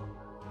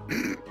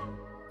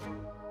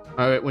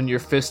 All right, when your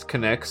fist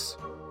connects,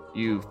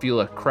 you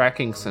feel a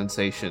cracking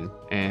sensation,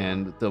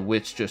 and the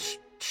witch just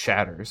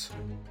shatters.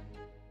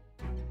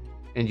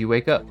 And you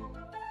wake up.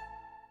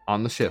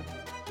 on the ship.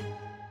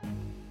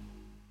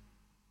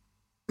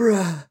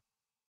 Bruh.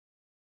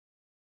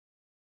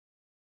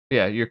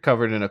 Yeah, you're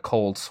covered in a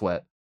cold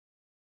sweat.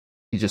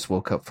 You just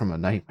woke up from a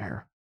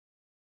nightmare.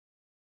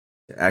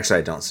 Actually,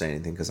 I don't say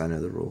anything because I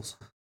know the rules.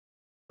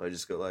 So I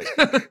just go like,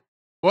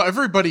 Well,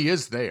 everybody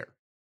is there.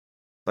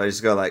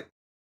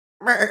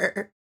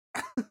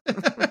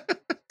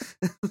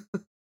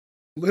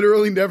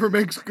 Literally never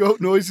makes goat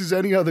noises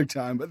any other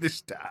time, but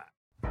this time.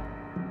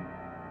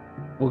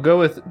 We'll go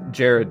with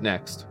Jared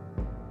next.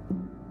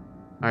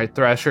 All right,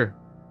 Thrasher.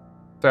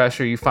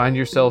 Thrasher, you find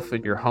yourself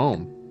in your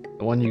home,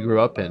 the one you grew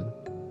up in.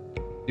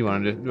 You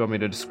want me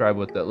to describe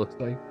what that looks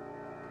like?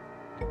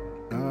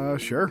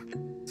 Sure.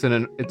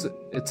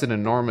 It's an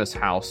enormous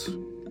house.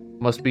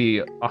 Must be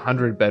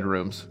 100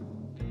 bedrooms.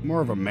 More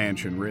of a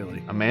mansion,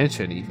 really. A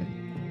mansion,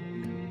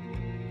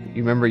 even.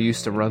 You remember you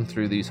used to run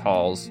through these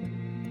halls,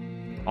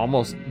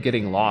 almost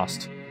getting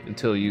lost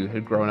until you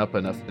had grown up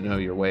enough to know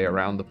your way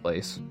around the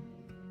place.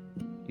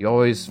 You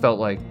always felt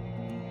like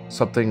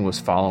something was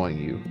following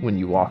you when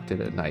you walked it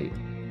at night,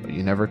 but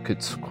you never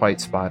could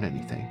quite spot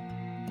anything.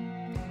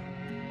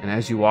 And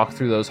as you walk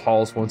through those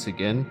halls once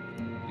again,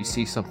 you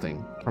see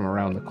something from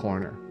around the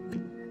corner.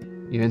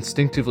 You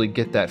instinctively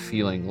get that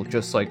feeling,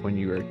 just like when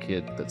you were a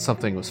kid, that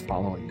something was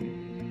following you.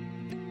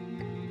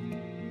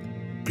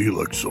 Feel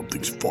like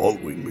something's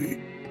following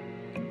me.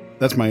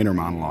 That's my inner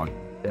monologue.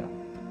 Yeah.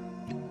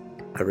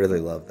 I really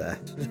love that.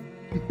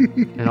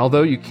 And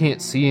although you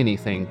can't see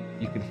anything,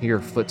 you can hear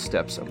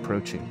footsteps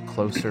approaching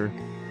closer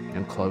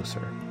and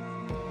closer.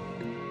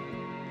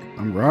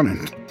 I'm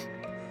running.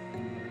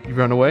 You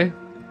run away?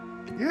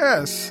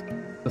 Yes.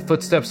 The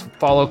footsteps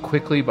follow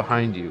quickly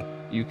behind you.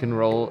 You can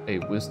roll a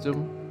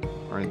wisdom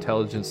or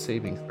intelligence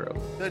saving throw.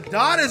 The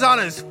dot is on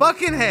his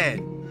fucking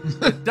head.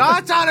 The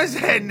dot's on his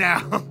head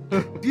now.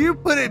 You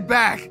put it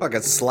back.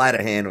 Fucking sleight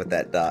of hand with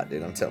that dot,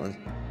 dude. I'm telling you.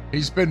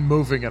 He's been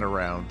moving it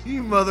around.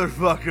 You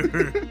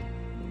motherfucker.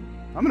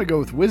 I'm gonna go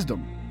with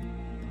wisdom.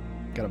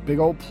 Got a big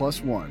old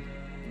 +1.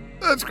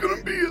 That's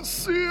gonna be a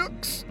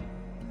 6.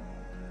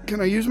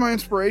 Can I use my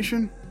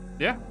inspiration?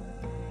 Yeah.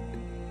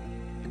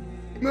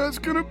 That's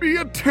gonna be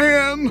a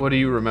 10. What do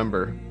you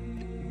remember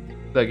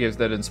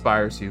that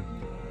inspires you?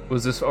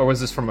 Was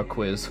this from a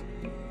quiz?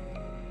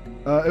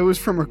 It was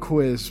from a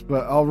quiz,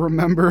 but I'll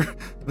remember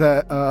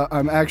that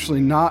I'm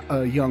actually not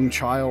a young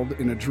child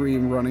in a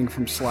dream running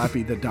from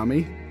Slappy the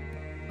Dummy.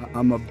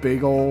 I'm a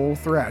big old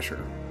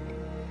Thrasher.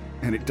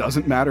 And it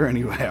doesn't matter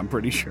anyway, I'm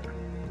pretty sure.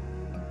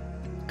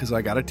 Because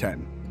I got a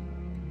 10.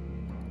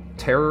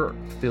 Terror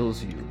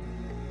fills you.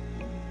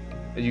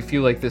 And you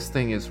feel like this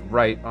thing is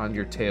right on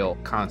your tail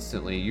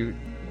constantly.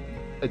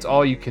 It's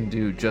all you can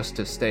do just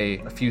to stay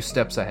a few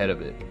steps ahead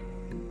of it.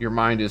 Your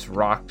mind is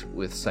rocked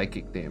with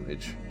psychic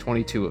damage.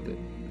 22 of it.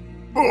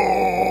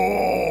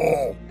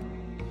 Oh!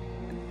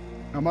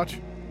 How much?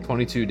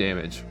 22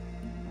 damage.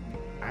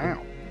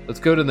 Ow. Let's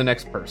go to the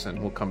next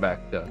person. We'll come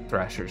back to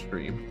Thrasher's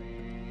dream.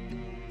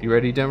 You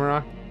ready,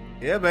 Demarok?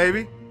 Yeah,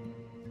 baby.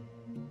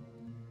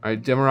 All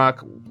right,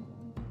 Demarok,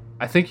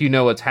 I think you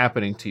know what's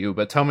happening to you,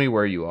 but tell me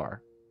where you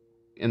are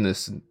in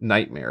this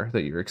nightmare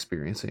that you're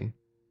experiencing.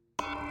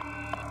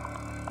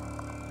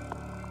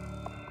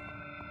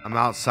 I'm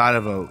outside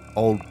of an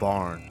old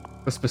barn.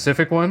 A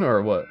specific one,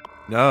 or what?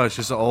 No, it's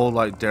just an old,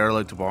 like,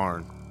 derelict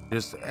barn.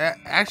 Just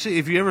actually,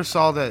 if you ever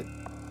saw that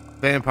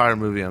vampire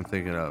movie I'm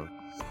thinking of.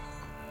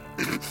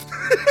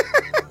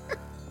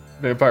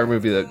 Vampire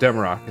movie that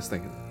Demarok is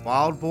thinking.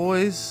 Wild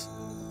Boys?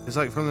 It's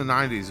like from the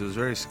 90s. It was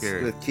very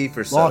scary. With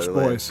Kiefer Lost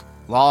Sutherland. Boys.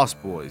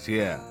 Lost Boys,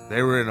 yeah.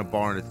 They were in a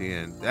barn at the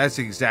end. That's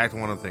the exact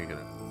one I'm thinking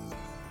of.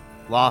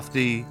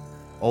 Lofty,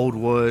 old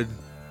wood,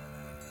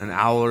 an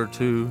owl or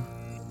two.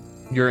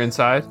 You're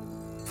inside?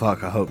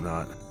 Fuck, I hope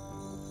not.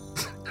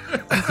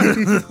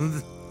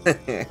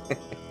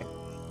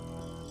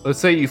 Let's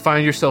say you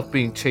find yourself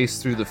being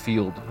chased through the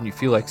field and you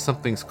feel like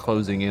something's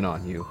closing in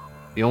on you.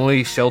 The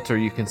only shelter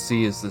you can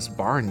see is this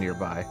barn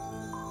nearby.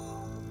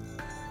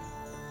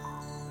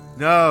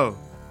 No.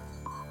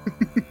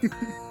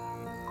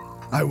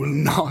 I will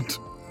not.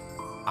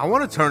 I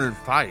want to turn and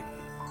fight.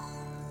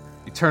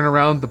 You turn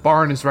around, the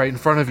barn is right in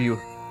front of you.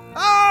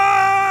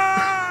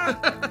 Ah!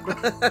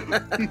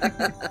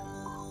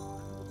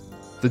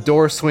 The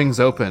door swings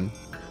open.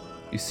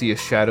 You see a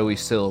shadowy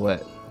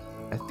silhouette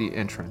at the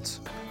entrance.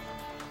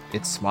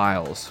 It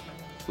smiles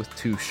with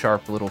two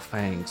sharp little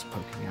fangs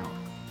poking out.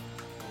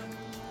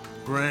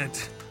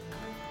 Brent.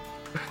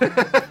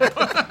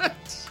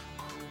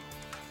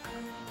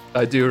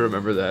 I do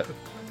remember that.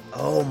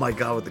 Oh my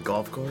god, with the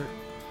golf cart?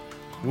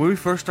 When we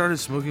first started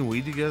smoking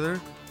weed together,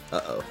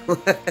 Uh-oh.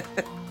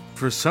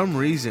 for some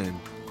reason,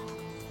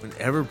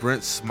 whenever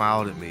Brent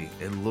smiled at me,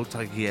 it looked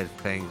like he had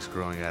fangs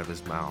growing out of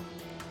his mouth.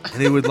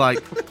 And it would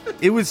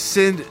it would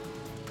send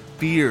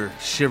fear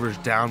shivers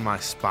down my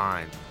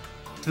spine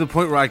to the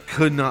point where I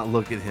could not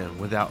look at him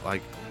without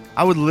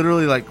I would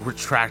literally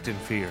retract in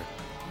fear.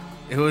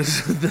 It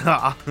was the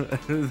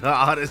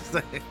oddest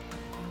thing.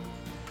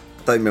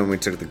 I thought maybe we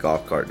took the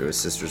golf cart to his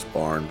sister's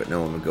barn, but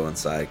no one would go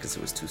inside because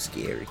it was too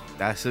scary.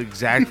 That's the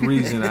exact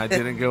reason I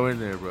didn't go in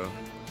there, bro.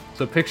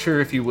 So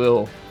picture, if you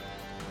will,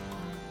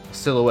 a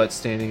silhouette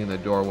standing in the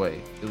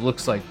doorway. It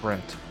looks like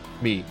Brent,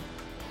 me.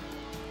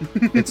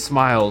 It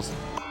smiles,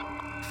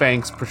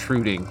 fangs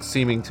protruding,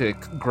 seeming to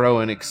grow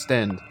and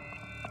extend,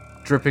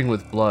 dripping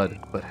with blood.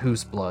 But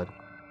whose blood?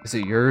 Is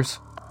it yours?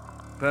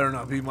 Better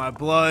not be my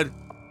blood.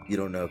 You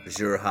don't know because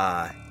you're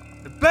high.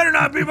 It better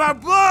not be my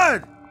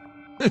blood.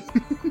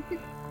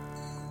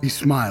 He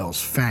smiles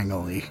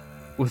fangily.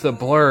 With a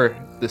blur,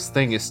 this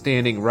thing is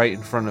standing right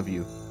in front of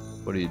you.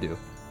 What do?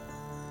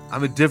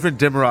 I'm a different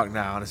Dimrock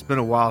now, and it's been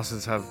a while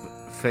since I've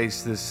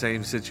faced this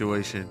same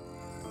situation.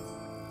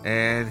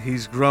 And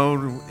he's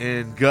grown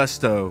in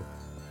gusto.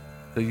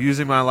 So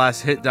using my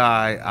last hit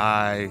die,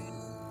 I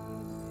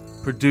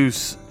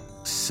produce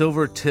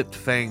silver-tipped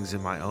fangs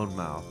in my own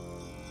mouth.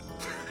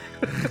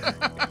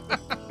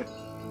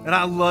 And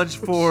I lunge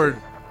forward,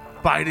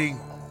 biting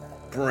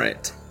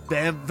Brent.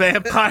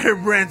 Vampire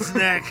Brent's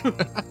neck,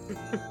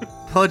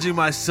 plunging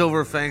my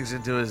silver fangs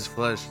into his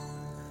flesh.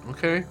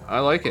 Okay, I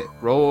like it.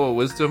 Roll a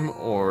wisdom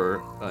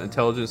or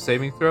intelligence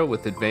saving throw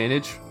with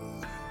advantage.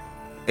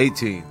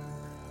 18.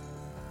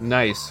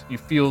 Nice. You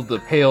feel the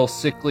pale,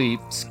 sickly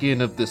skin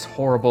of this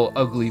horrible,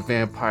 ugly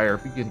vampire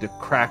begin to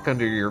crack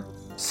under your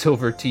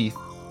silver teeth.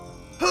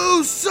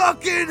 Who's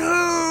sucking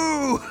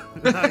who?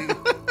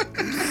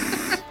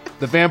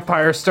 The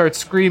vampire starts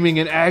screaming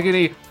in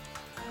agony.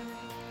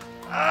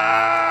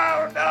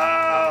 Oh no!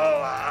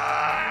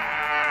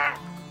 Ah!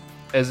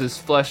 As his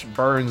flesh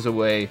burns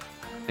away,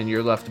 and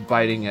you're left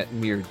biting at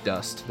mere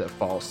dust that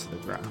falls to the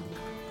ground.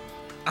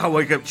 I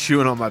wake up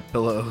chewing on my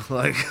pillow,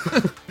 like.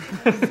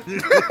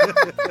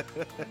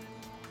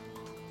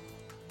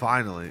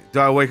 Finally. Do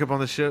I wake up on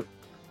the ship?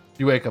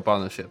 You wake up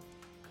on the ship.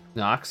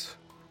 Knox,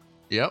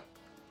 Yep.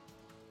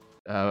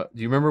 do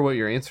you remember what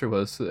your answer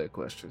was to that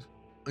question?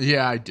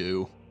 Yeah, I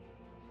do.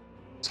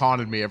 It's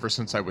haunted me ever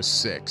since I was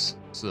 6.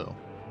 So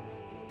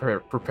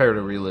Prepare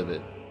to relive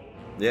it.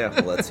 Yeah,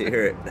 well, let's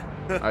hear it.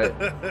 All right.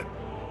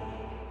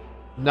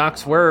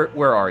 Knox, where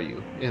are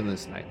you in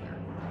this nightmare?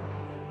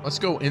 let's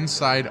go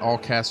inside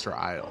Alcaster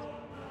Isle.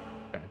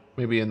 Okay.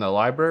 Maybe in the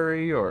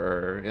library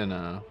or in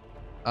a...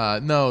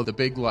 No, the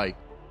big like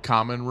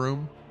common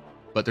room,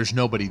 but there's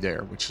nobody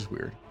there, which is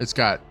weird. It's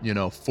got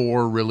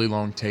 4 really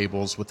long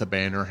tables with a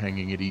banner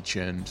hanging at each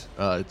end,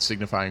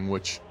 signifying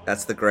which.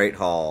 That's the Great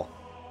Hall.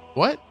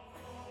 What?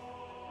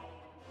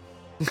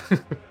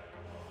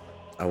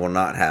 I will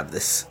not have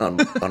this on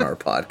our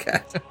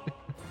podcast.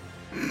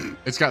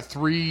 It's got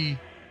 3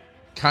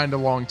 kind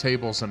of long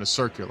tables and a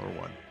circular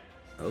one.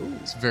 Oh,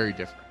 It's very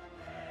different.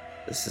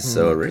 this is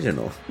so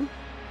original.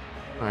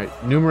 All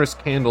right. Numerous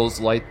candles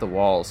light the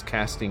walls,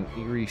 casting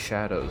eerie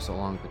shadows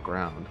along the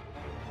ground.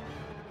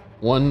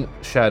 One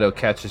shadow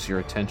catches your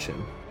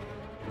attention.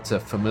 It's a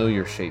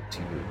familiar shape to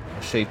you,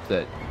 a shape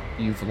that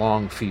you've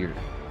long feared.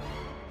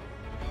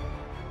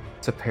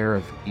 It's a pair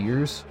of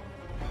ears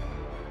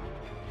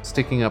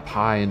sticking up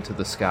high into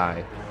the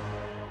sky.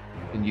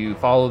 And you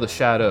follow the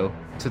shadow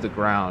to the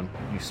ground.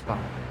 You spot.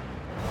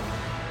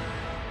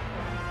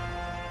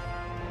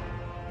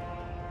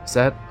 Is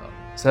that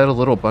a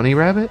little bunny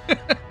rabbit?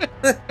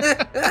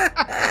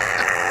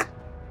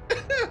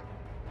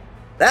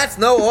 That's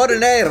no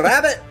ordinary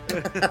rabbit.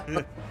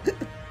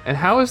 And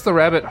how is the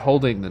rabbit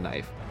holding the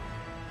knife?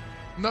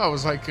 No, it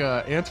was like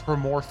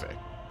anthropomorphic.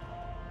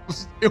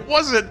 It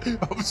wasn't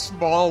a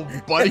small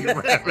bunny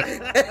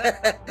rabbit.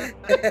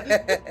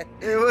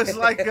 It was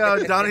like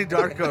a Donnie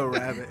Darko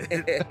rabbit.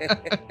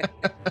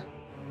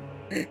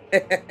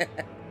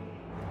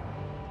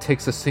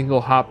 Takes a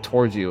single hop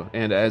towards you,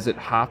 and as it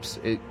hops,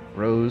 it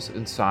grows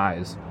in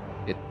size.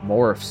 It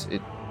morphs,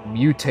 it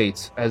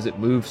mutates as it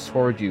moves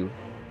toward you,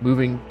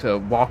 moving to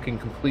walking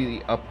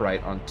completely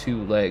upright on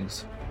 2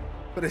 legs,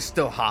 But it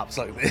still hops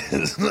like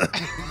this.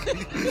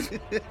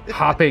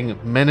 hopping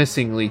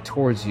menacingly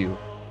towards you.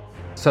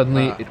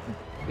 Suddenly,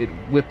 it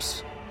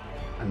whips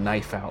a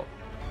knife out.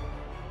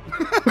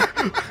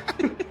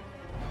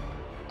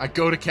 I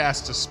go to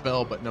cast a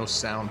spell, but no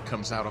sound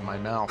comes out of my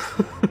mouth.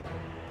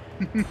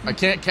 I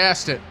can't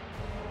cast it.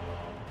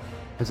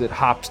 As it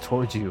hops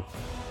towards you.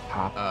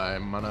 Hop,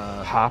 I'm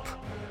gonna hop.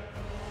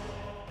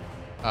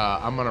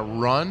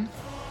 run,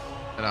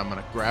 and I'm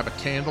gonna grab a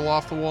candle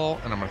off the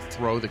wall, and I'm gonna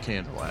throw the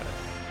candle at it.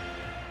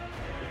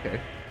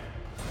 Okay.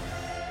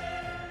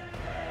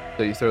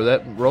 So you throw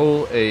that.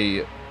 Roll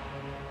a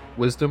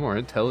wisdom or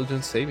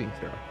intelligence saving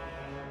throw.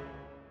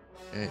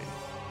 Hey.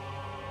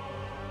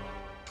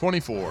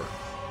 24.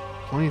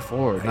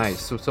 24.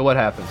 Nice. So what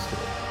happens to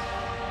it?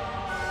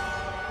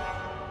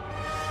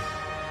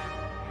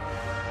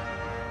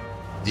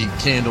 The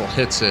candle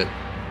hits it,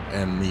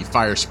 and the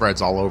fire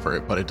spreads all over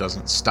it, but it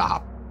doesn't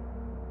stop.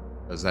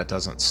 Because that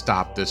doesn't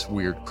stop this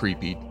weird,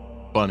 creepy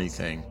bunny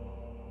thing.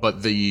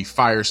 But the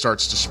fire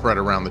starts to spread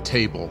around the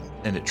table,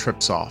 and it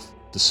trips off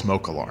the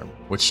smoke alarm,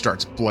 which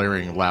starts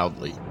blaring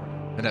loudly.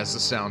 And as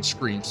the sound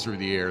screams through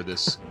the air,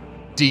 this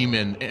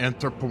demon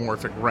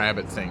anthropomorphic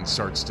rabbit thing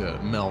starts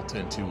to melt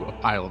into a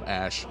pile of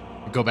ash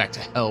and go back to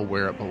hell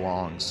where it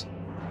belongs.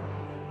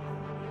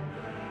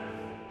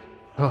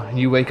 Oh, and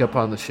you wake up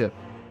on the ship.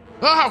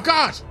 Oh,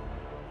 God!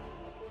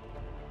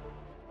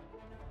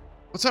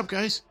 What's up,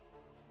 guys?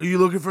 Are you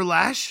looking for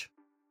Lash?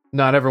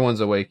 Not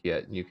everyone's awake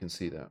yet, and you can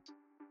see that.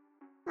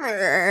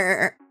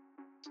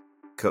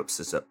 Cope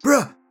sits up.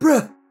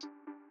 Bruh!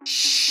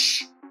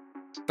 Shh!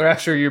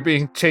 Thrasher, you're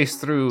being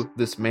chased through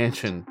this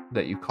mansion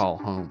that you call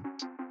home.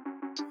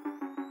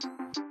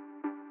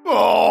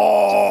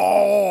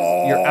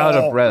 Oh! You're out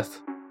of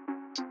breath.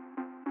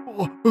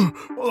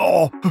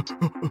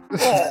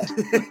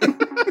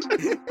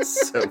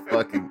 So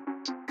fucking.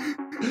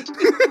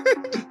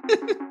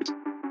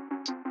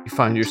 You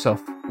find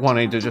yourself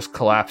wanting to just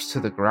collapse to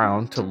the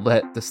ground to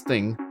let this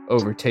thing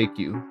overtake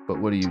you, but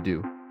what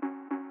do?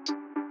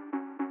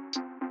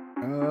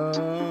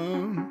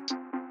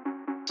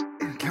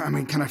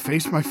 Can I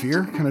face my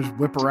fear? Can I just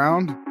whip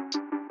around?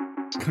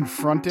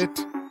 Confront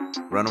it?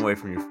 Run away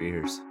from your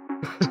fears.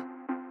 All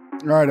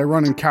right, I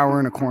run and cower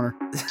in a corner.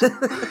 Is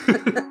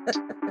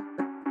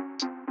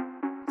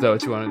that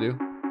what you want to do?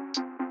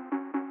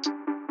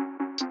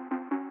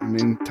 I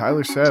mean,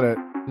 Tyler said it.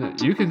 Yeah,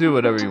 you can do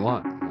whatever you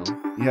want.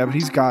 Yeah, but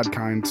he's God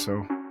kind,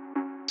 so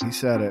he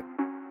said it.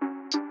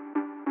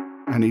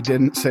 And he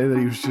didn't say that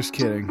he was just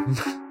kidding.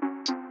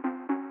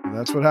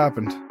 That's what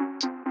happened.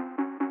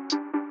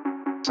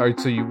 All right,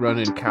 so you run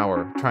and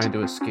cower, trying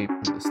to escape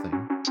from this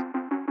thing.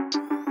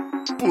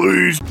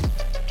 Please,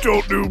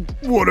 don't do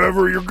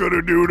whatever you're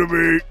gonna do to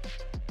me.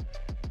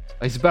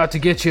 He's about to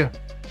get you.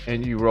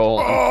 And you roll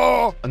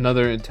Oh!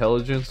 another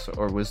intelligence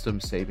or wisdom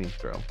saving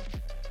throw.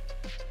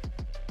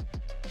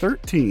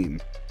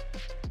 13.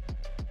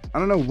 I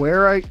don't know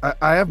where I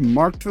have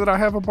marked that I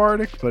have a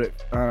bardic, but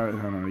I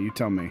don't know. You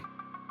tell me.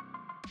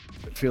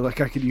 I feel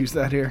like I could use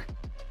that here.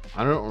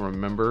 I don't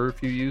remember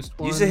if you used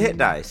one. Use a hit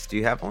dice. Do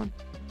you have one?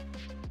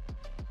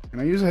 Can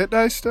I use a hit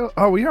dice still?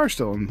 Oh, we are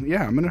still in.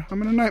 Yeah, I'm in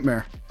a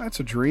nightmare. That's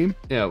a dream.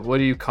 Yeah, what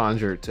do you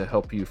conjure to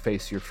help you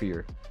face your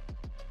fear?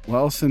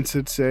 Well, since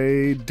it's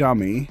a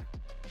dummy,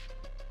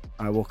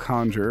 I will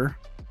conjure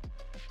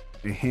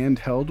a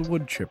handheld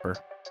wood chipper.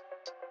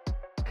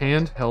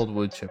 Handheld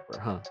wood chipper,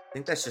 huh? I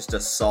think that's just a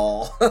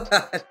saw.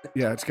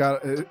 Yeah, it's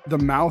got the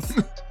mouth.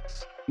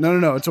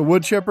 No. It's a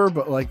wood chipper,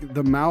 but like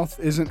the mouth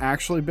isn't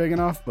actually big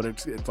enough, but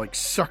it like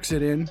sucks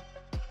it in,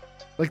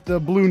 like the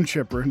balloon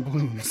chipper in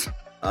balloons.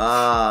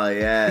 Ah,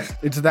 yes.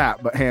 It's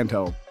that, but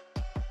handheld.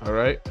 All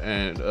right,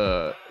 and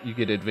you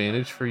get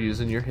advantage for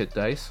using your hit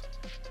dice.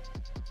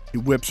 He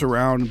whips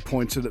around and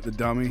points it at the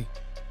dummy.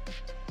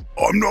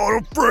 I'm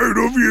not afraid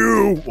of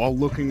you, while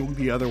looking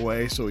the other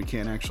way so he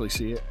can't actually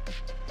see it.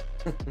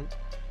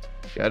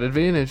 Got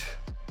advantage.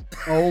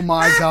 Oh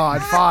my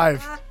God,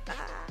 5.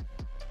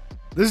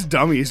 This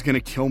dummy is gonna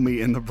kill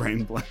me in the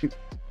brain blade,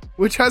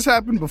 which has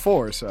happened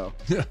before. So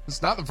Yeah,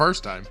 it's not the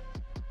first time.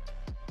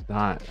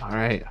 Not. All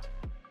right.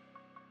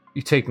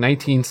 You take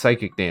 19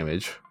 psychic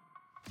damage.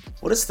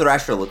 What does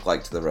Thrasher look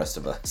like to the rest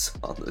of us?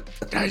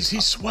 Guys,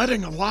 he's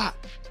sweating a lot.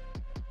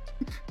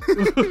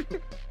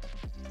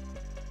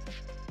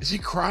 Is he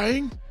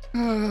crying?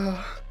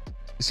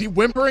 Is he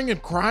whimpering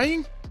and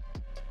crying?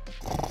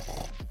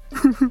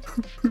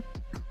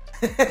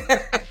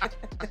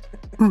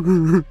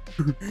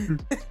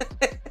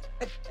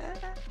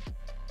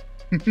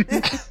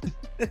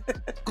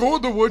 Go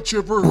with the wood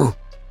chipper.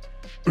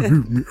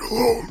 leave me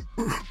alone.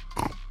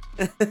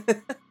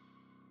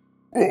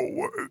 Go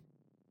away.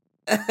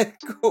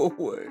 Go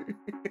away.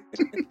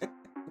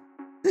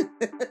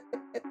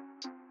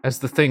 As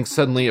the thing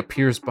suddenly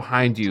appears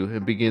behind you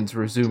and begins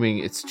resuming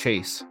its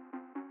chase.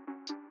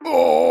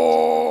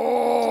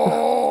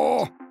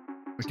 Oh!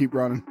 I keep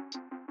running.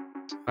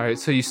 All right,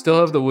 so you still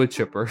have the wood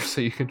chipper,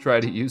 so you can try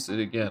to use it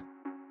again.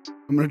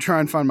 I'm gonna try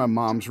and find my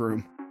mom's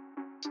room.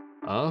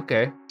 Oh,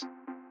 okay.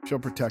 She'll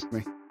protect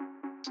me.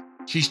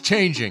 She's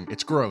changing.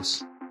 It's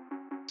gross.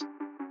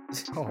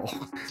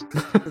 Oh.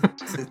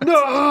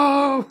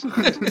 No!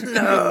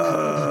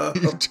 No.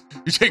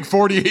 You take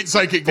 48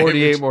 psychic damage.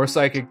 48 more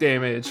psychic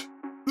damage.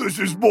 This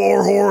is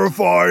more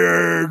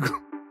horrifying.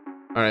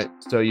 All right,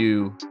 so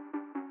you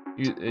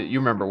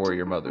remember where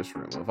your mother's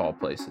room, of all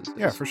places, is.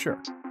 Yeah, for sure.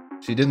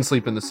 She didn't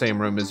sleep in the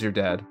same room as your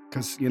dad.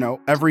 Because,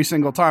 every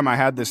single time I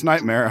had this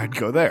nightmare, I'd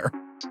go there.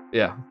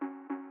 Yeah.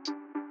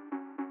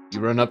 You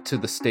run up to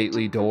the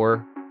stately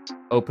door,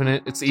 open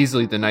it. It's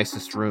easily the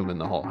nicest room in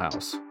the whole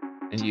house.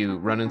 And you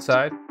run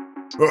inside.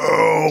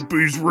 Help,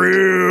 he's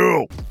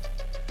real.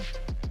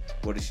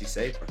 What does she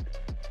say?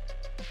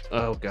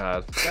 Oh,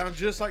 God. Sound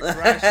just like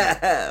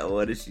Thrasher.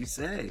 What does she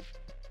say?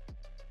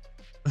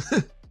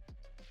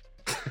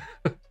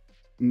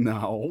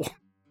 No.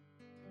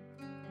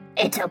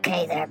 It's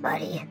okay there,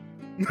 buddy.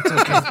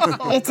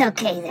 It's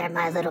okay there,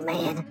 my little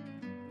man.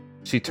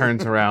 She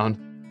turns around.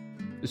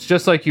 It's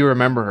just like you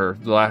remember her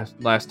the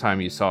last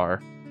time you saw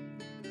her.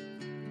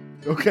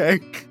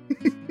 Okay.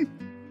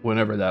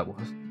 Whenever that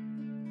was.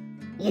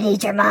 You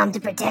need your mom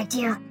to protect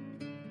you?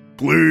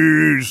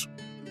 Please.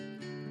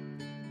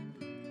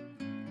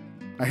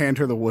 I hand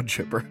her the wood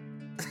chipper.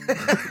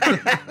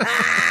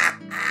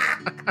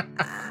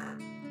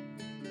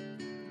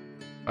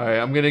 All right,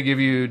 I'm gonna give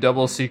you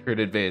double secret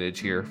advantage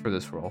here for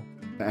this roll.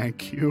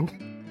 Thank you.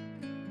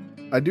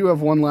 I do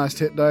have one last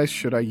hit dice.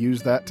 Should I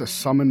use that to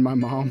summon my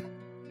mom?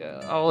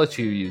 Yeah, I'll let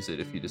you use it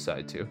if you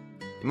decide to. You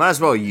might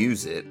as well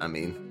use it. I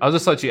mean, I'll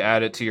just let you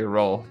add it to your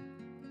roll.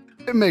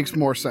 It makes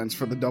more sense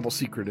for the double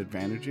secret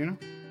advantage, you know?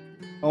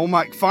 Oh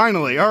my,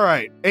 finally. All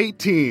right,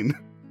 18.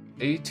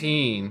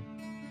 18.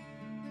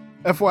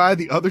 FYI,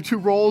 the other two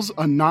rolls,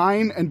 a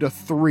 9 and a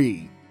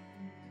 3.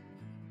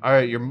 All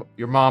right,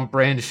 your mom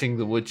brandishing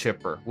the wood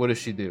chipper. What does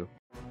she do?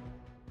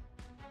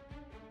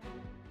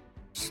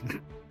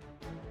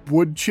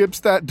 Wood chips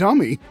that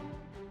dummy.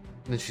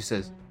 And then she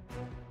says,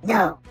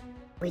 No,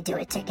 we do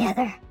it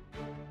together.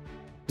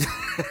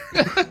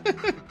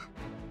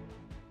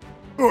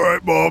 All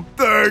right, Mom,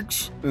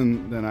 thanks.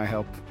 And then I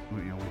help.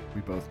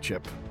 We both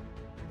chip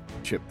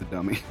the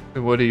dummy.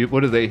 and what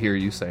do they hear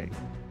you saying?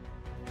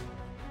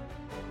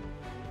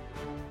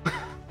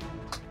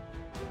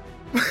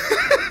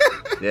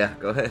 yeah,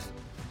 go ahead.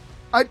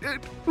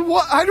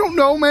 What? I don't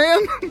know, man.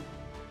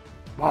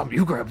 Mom,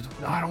 you grab.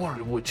 No, I don't want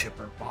a wood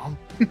chipper, Mom.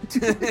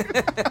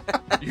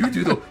 You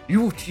do the.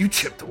 You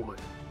chip the wood.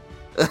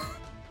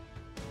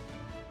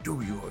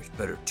 Do yours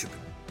better, chicken.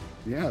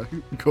 Yeah,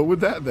 go with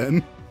that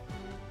then.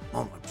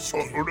 Mom, I'm just I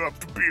don't have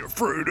to be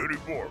afraid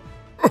anymore.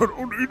 I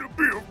don't need to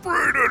be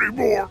afraid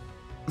anymore.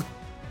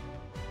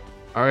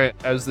 All right,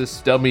 as this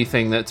dummy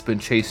thing that's been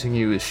chasing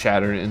you is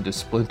shattered into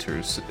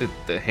splinters,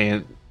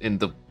 in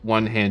the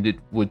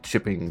one-handed wood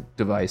chipping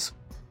device,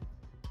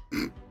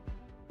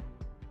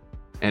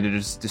 and it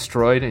is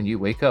destroyed, and you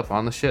wake up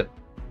on the ship.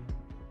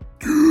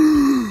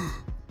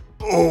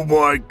 Oh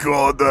my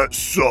god, that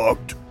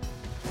sucked.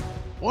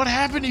 What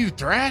happened to you,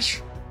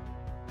 Thrash?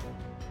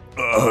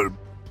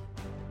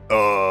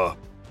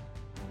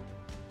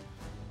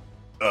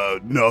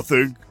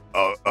 Nothing.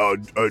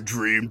 I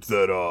dreamed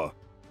that,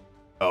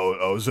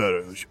 I was at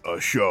a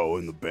show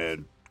and the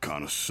band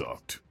kind of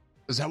sucked.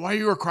 Is that why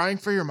you were crying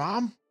for your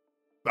mom?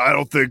 I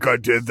don't think I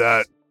did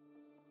that.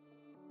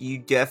 You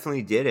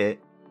definitely did it.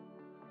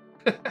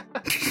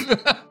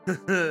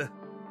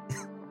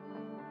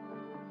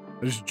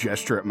 I just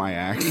gesture at my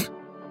axe.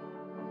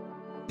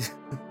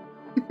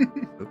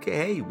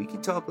 Okay, we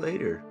can talk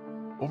later.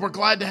 Well, we're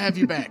glad to have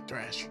you back,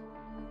 Thrash.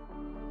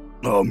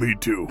 Oh, me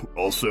too.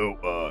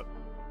 Also,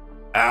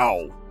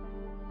 ow.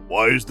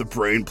 Why is the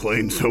brain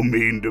plane so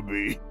mean to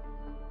me?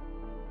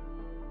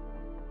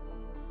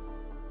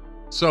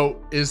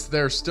 So, is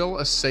there still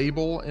a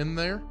Sable in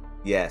there?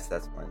 Yes,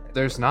 that's my next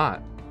There's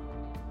not.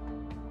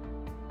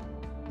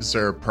 Is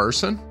there a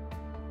person?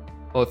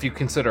 Well, if you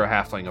consider a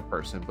halfling a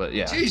person, but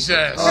yeah.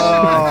 Jesus!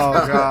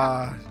 Oh,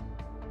 God.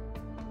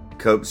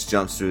 Copes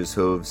jumps to his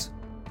hooves.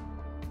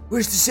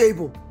 Where's the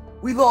Sable?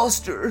 We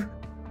lost her.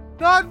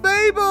 Not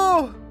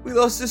Mabel! We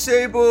lost the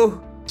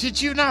Sable.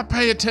 Did you not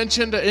pay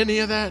attention to any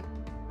of that?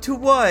 To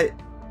what?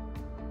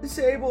 The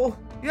Sable.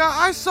 Yeah,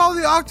 I saw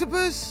the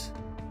octopus.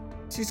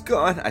 She's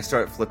gone. I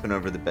start flipping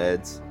over the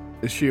beds.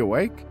 Is she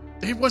awake?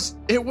 It was.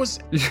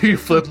 You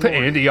flip Good Lord.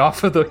 Andy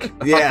off of the.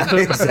 Yeah,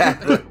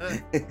 exactly.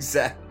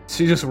 Exactly.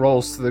 She just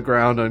rolls to the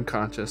ground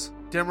unconscious.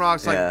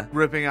 Dimrock's like Yeah.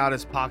 ripping out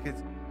his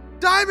pockets.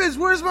 Diamonds!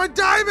 Where's my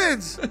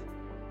diamonds?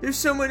 There's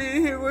someone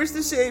in here. Where's the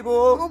Oh,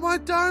 Sable? my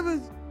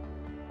diamonds.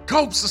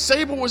 Copes, the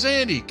Sable was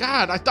Andy.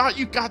 God, I thought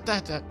you got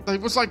that.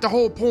 That was like the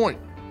whole point.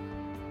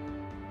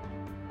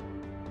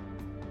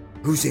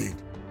 Who's in?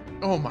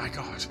 Oh my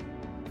God.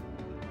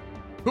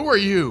 Who are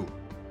you?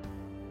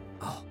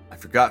 Oh, I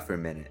forgot for a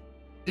minute.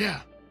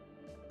 Yeah.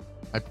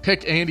 I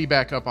pick Andy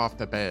back up off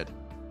the bed.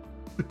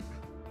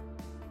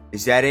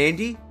 Is that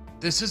Andy?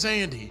 This is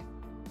Andy.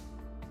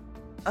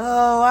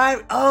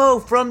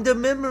 Oh, from the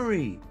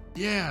memory.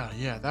 Yeah,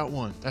 that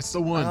one. That's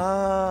the one.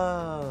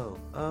 Oh.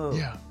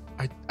 Yeah.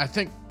 I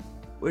think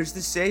Where's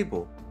the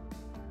Sable?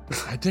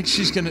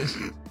 she's gonna.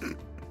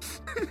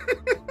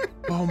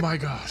 Oh my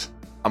God.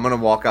 I'm gonna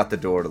walk out the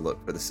door to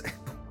look for the Sable.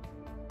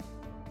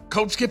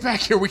 Copes, get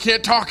back here. We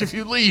can't talk if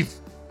you leave.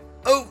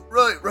 Oh,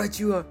 right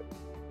you are.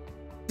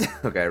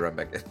 Okay, I run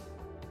back in.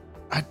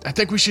 I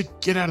think we should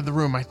get out of the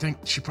room. I think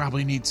she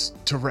probably needs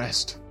to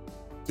rest.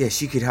 Yeah,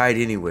 she could hide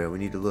anywhere. We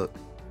need to look.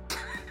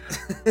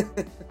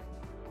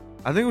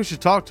 I think we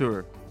should talk to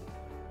her.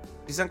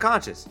 She's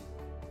unconscious.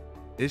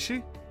 Is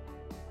she?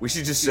 We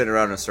should just sit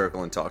around in a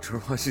circle and talk to her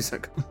while she's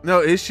unconscious.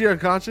 No, is she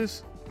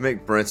unconscious?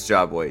 Make Brent's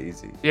job way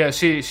easy. Yeah,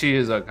 she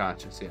is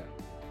unconscious. Yeah,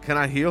 Can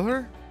I heal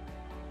her?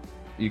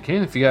 you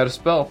can if you got a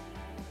spell.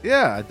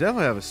 Yeah, I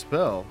definitely have a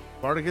spell.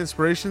 Bardic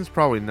Inspirations?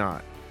 Probably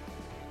not.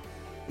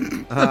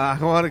 I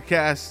want to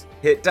cast,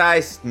 Hit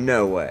dice?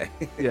 No way.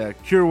 yeah,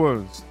 Cure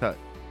Wounds. Touch.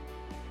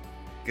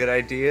 Good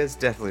ideas?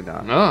 Definitely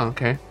not. Oh,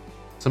 okay.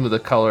 Some of the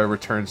color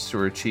returns to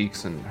her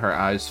cheeks and her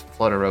eyes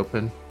flutter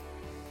open.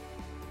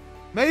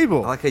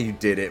 Mabel! I like how you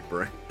did it,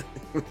 Brent,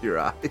 with your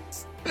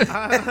eyes.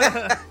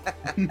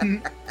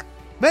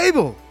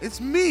 Mabel! It's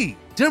me,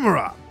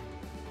 Dimmerop.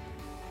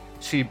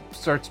 She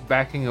starts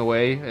backing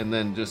away and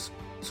then just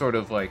sort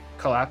of like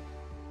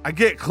I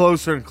get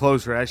closer and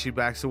closer as she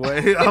backs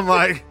away. I'm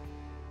like,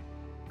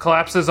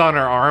 Collapses on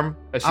her arm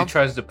as she I'm-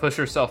 tries to push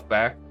herself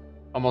back,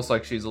 almost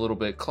like she's a little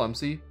bit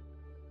clumsy.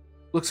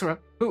 Looks around.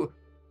 Who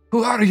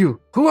are you?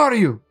 Who are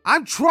you?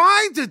 I'm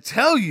trying to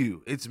tell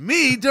you, it's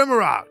me,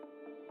 Demarok.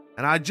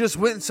 And I just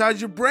went inside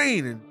your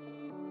brain and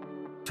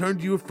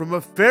turned you from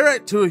a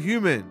ferret to a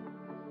human.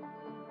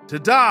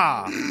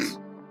 Ta-da!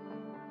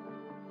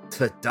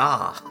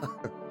 Ta-da.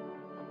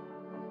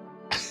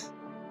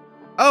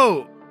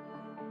 Oh,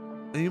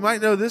 and you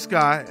might know this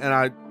guy. And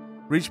I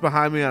reach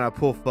behind me and I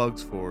pull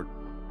Fugs forward.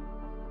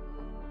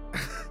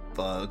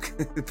 Bug.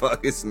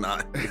 Bug is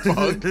not.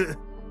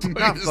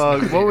 Not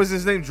Fugs. What was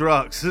his name?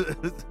 Drux.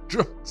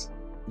 Drux.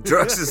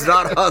 Drux is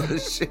not on the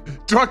ship.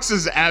 Drux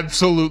is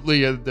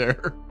absolutely in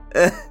there.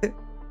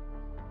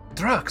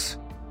 Drux,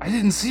 I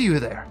didn't see you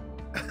there.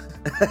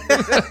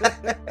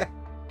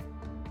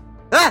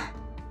 Ah!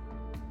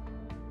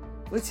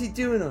 What's he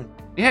doing on?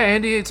 Yeah,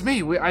 Andy, it's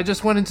me. I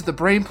just went into the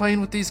brain plane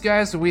with these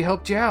guys and we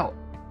helped you out.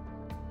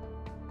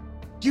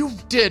 You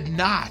did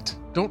not.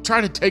 Don't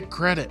try to take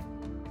credit.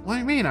 What do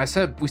you mean?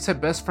 We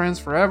said best friends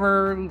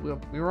forever.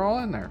 We were all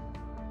in there.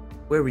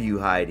 Where were you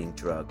hiding,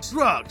 Drux?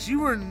 Drux,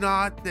 you were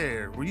not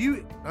there. Were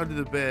you under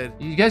the bed?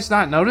 You guys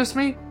not notice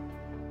me?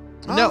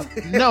 No,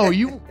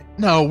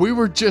 no, we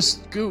were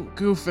just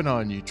goofing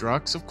on you,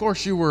 Drux. Of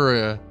course you were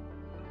a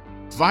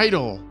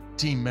vital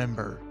team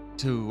member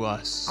to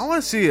us. I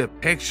want to see a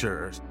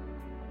picture.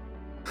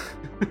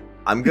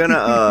 I'm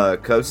gonna,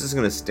 Coast is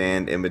gonna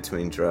stand in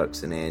between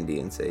Drux and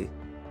Andy and say,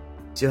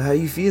 "So how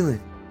you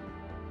feeling?"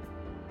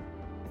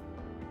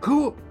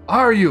 Who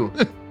are you?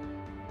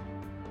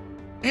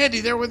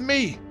 Andy, they're with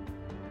me.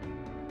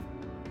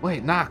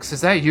 Wait, Nox,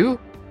 is that you?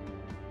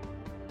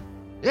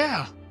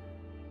 Yeah,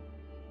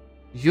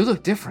 You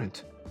look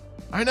different.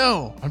 I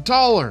know. I'm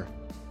taller.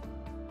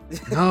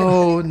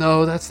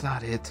 No, that's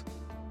not it.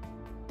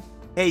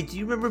 Hey, do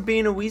you remember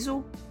being a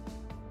weasel?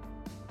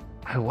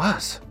 I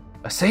was.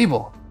 A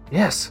sable.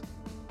 Yes.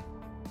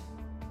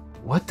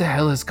 What the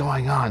hell is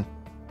going on?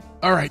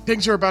 All right,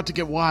 things are about to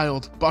get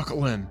wild.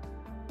 Buckle in.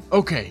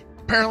 Okay,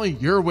 apparently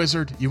you're a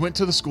wizard. You went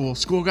to the school.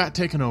 School got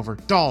taken over.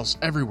 Dolls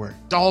everywhere.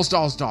 Dolls.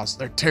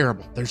 They're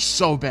terrible. They're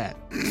so bad.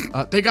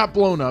 They got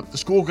blown up. The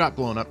school got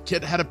blown up.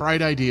 Kit had a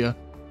bright idea.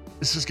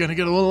 This is going to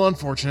get a little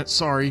unfortunate.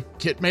 Sorry.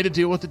 Kit made a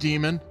deal with the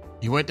demon.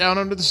 He went down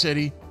under the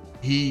city.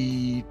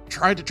 He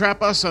tried to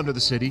trap us under the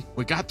city.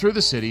 We got through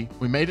the city.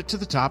 We made it to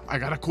the top. I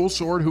got a cool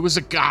sword who was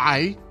a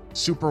guy.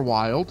 Super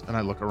wild. And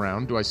I look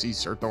around. Do I see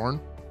Sir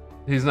Thorn?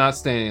 He's not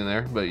standing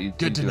there, but you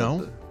Good to do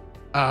know.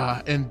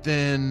 have And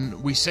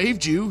then we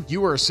saved you.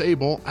 You were a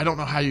sable. I don't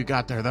know how you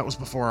got there. That was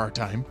before our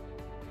time.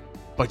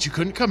 But you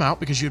couldn't come out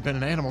because you had been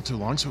an animal too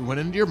long. So we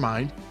went into your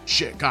mind.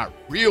 Shit got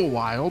real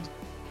wild.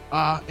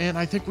 And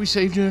I think we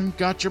saved you and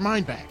got your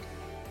mind back.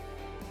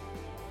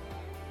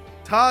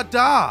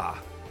 Ta-da!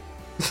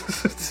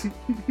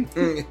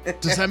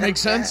 Does that make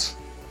sense?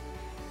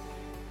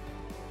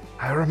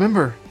 I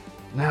remember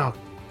now.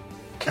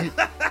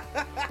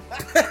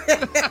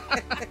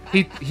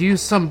 He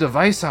used some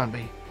device on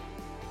me.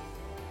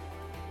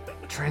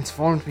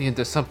 Transformed me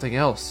into something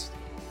else.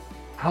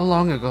 How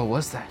long ago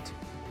was that?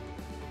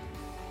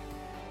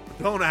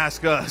 Don't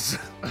ask us.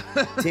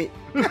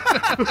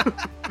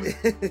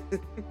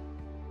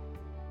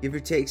 Give or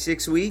take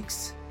 6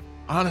 weeks.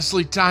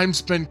 Honestly,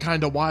 time's been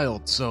kind of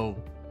wild, so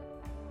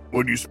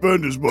When you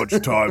spend as much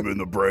time in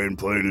the brain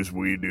plane as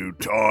we do,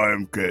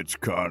 time gets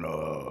kind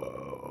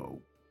of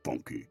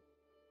funky.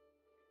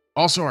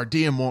 also our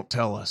DM won't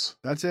tell us.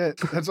 That's it.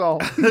 That's all.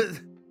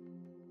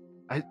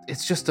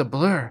 It's just a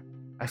blur.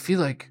 I feel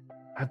like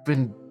I've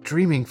been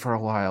dreaming for a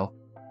while.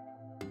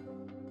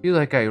 I feel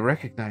like I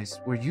recognize.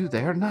 Were you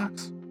there,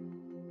 Nox?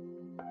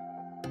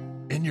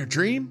 In your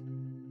dream?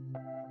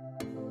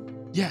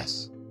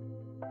 Yes.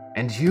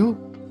 And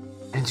you?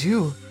 And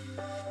you?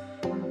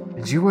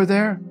 And you were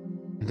there?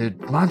 And the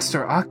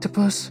monster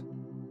octopus?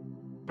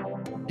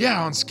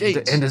 Yeah, on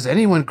skates. And is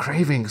anyone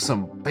craving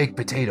some baked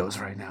potatoes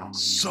right now?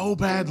 So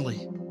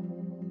badly.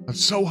 I'm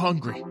so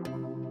hungry.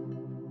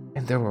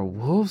 And there were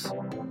wolves?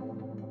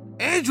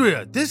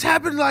 Andrea, this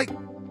happened like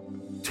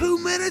 2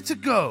 minutes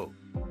ago.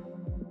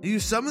 You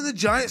summoned the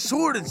giant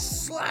sword and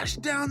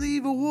slashed down the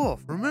evil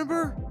wolf,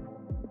 remember?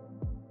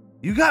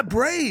 You got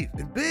brave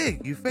and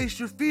big. You faced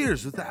your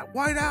fears with that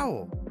white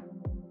owl.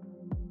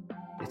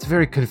 It's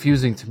very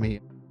confusing to me.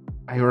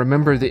 I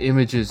remember the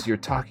images you're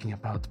talking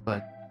about,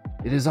 but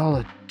it is all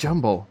a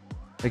jumble.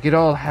 Like it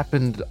all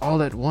happened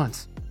all at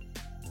once.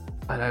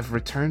 But I've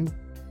returned.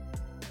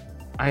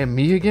 I am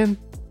me again?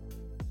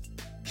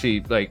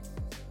 She,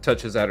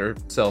 touches at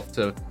herself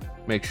to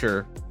make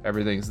sure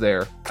everything's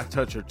there. I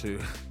touch her too.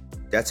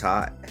 That's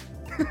hot.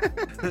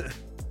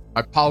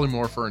 I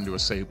polymorph her into a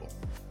sable.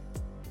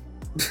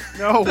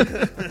 No.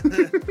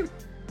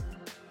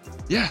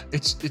 Yeah,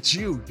 it's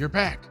you. You're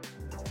back.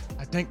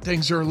 I think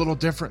things are a little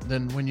different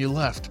than when you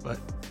left, but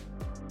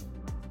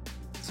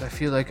So I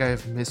feel like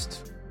I've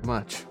missed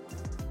much.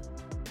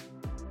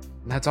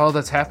 And that's all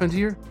that's happened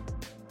here?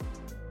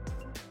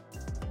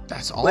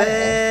 that's all.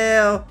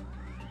 Well,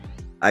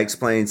 I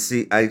explained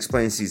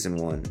season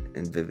 1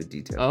 in vivid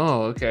detail.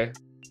 Oh, okay.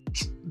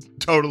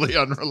 Totally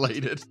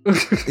unrelated.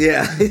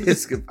 Yeah,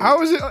 it's good.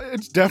 How is it?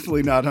 It's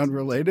definitely not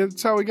unrelated.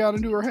 It's how we got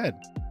into her head.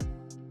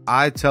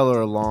 I tell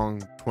her a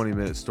long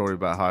 20-minute story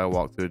about how I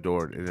walked through the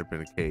door and ended up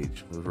in a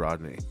cage with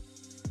Rodney.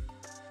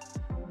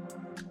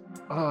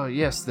 Oh,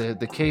 yes, the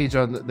cage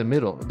on the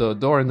middle, the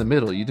door in the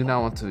middle. You do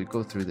not want to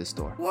go through this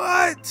door.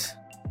 What?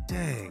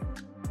 Dang.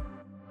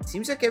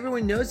 Seems like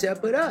everyone knows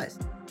that but us.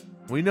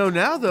 We know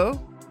now, though.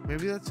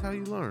 Maybe that's how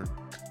you learn.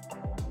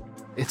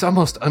 It's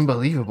almost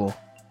unbelievable.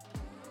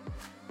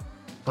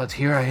 But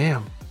here I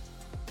am.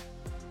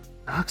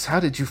 Knox, how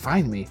did you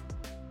find me?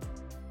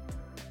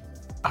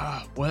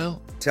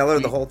 Well, Tell her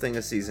the whole thing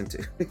of season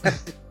 2.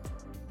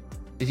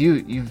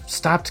 You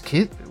stopped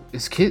Kit?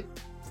 Is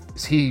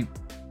he...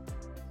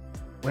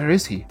 Where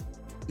is he?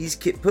 He's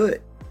Kit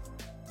Put.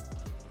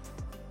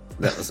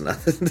 That was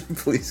nothing.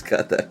 Please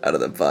cut that out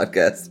of the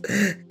podcast.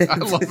 I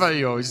love how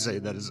you always say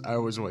that. I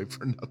always wait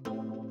for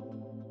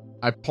nothing.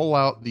 I pull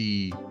out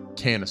the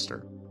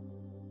canister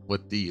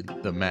with the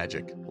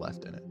magic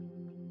left in it,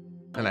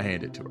 and I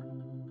hand it to her.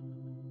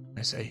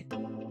 I say,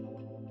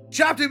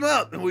 Chopped him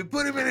up and we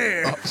put him in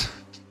here. oh,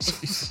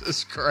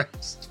 Jesus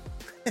Christ.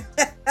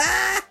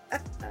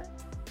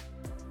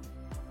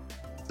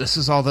 This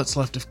is all that's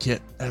left of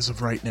Kit as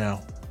of right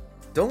now.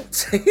 Don't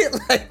say it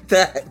like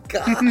that.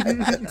 God,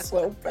 that's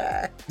so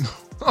bad.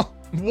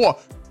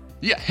 What?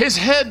 Yeah, his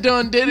head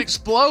did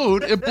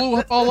explode. It blew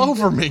up all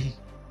over me.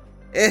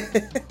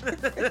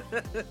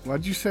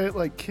 Why'd you say it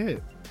like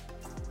Kit?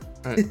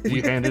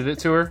 You handed it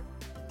to her?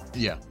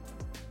 Yeah.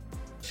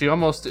 She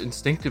almost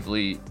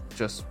instinctively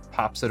just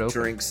pops it open.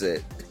 Drinks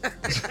it.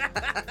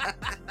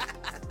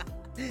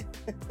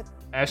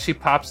 As she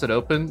pops it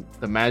open,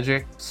 the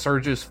magic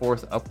surges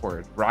forth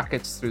upward,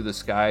 rockets through the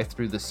sky,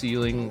 through the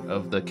ceiling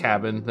of the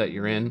cabin that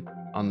you're in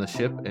on the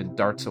ship, and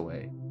darts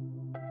away.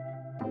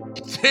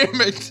 Damn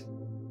it.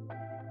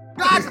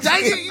 God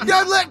dang it, you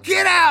done let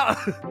Kit out.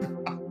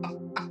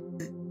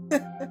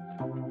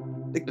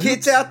 The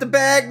kit's out the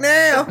bag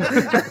now.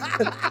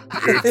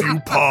 If you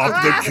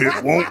pop, the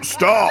kit won't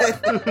stop.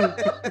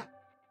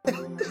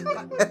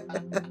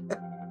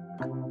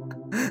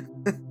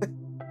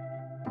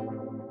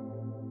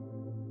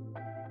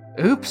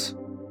 Oops.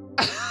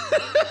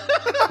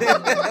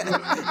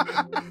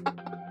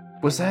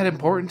 Was that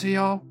important to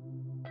y'all?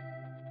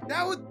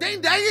 That was,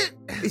 dang it.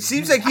 It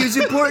seems like he was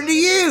important to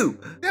you.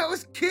 That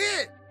was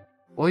Kit.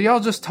 Well, y'all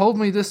just told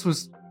me this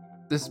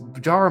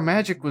jar of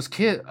magic was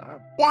Kit,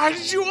 Why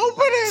did you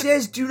open It it?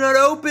 says do not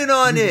open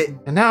on it.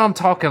 and now I'm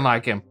talking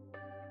like him.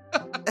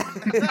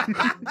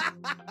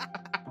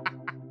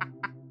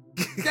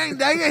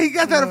 Dang it, he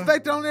got that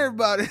effect on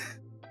everybody.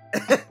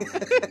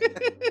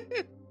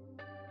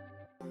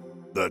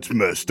 That's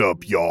messed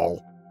up,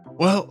 y'all.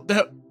 Well,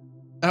 that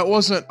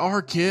wasn't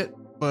our Kit,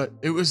 but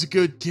it was a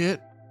good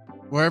Kit,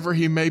 wherever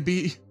he may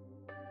be.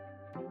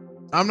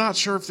 I'm not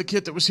sure if the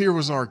Kit that was here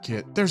was our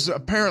Kit. There's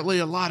apparently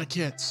a lot of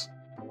Kits.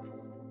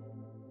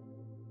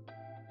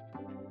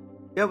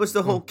 That was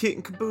the whole kit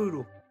and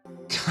caboodle.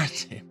 God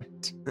damn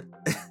it.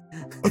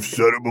 I've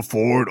said it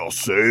before and I'll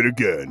say it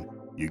again.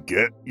 You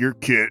get your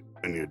kit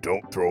and you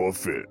don't throw a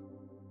fit.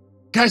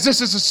 Guys,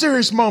 this is a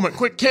serious moment.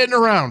 Quit kidding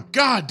around.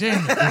 God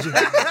damn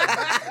it.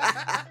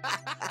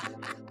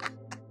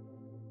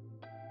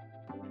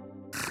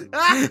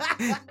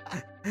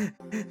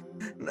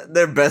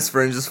 Their best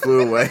friend just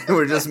flew away.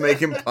 We're just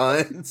making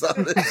puns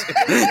on this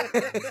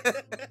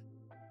shit.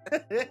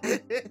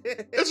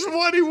 It's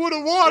what he would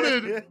have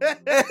wanted.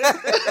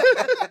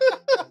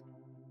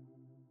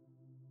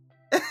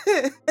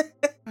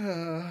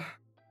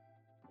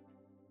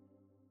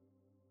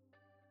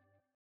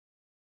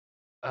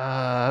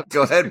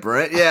 Go ahead,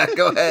 Brent. Yeah,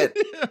 go ahead.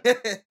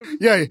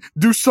 Yeah,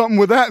 do something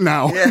with that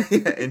now. yeah,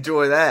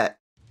 enjoy that.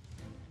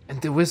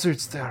 And the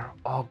wizards, they're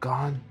all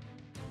gone.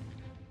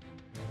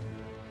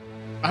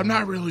 I'm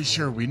not really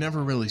sure. We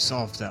never really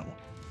solved that one.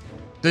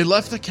 They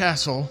left the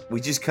castle We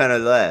just kind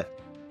of left.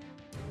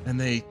 and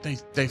they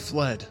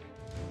fled.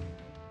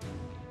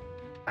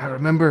 I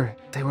remember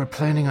they were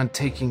planning on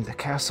taking the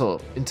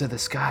castle into the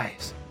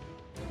skies.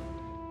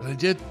 They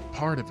did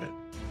part of it.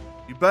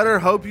 You better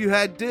hope you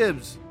had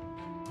dibs.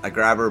 I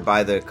grab her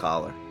by the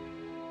collar.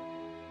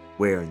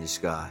 Where in the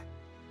sky?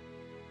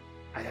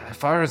 As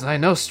far as I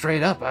know,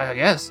 straight up, I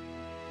guess.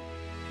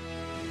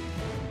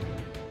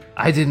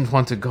 I didn't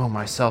want to go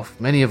myself.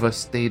 Many of us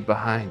stayed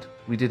behind.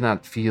 We did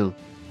not feel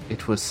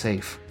it was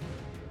safe.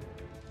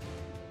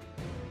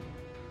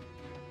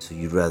 So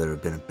you'd rather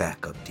have been a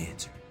backup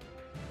dancer.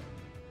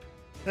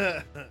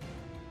 That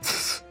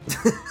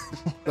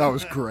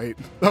was great.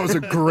 That was a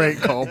great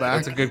callback.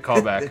 That's a good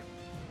callback.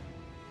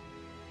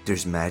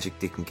 There's magic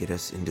that can get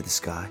us into the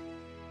sky.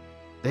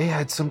 They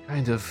had some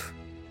kind of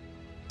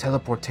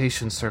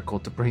teleportation circle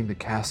to bring the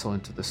castle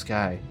into the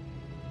sky.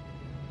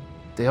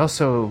 There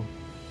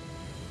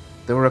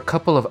were a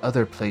couple of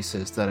other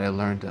places that I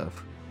learned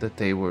of that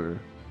they were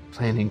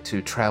planning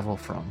to travel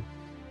from.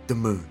 The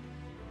moon.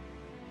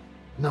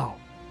 No.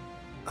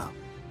 Oh.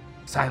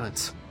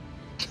 Silence.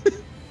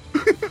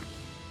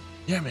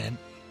 Yeah, man.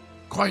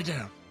 Quiet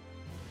down.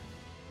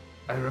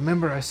 I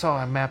remember I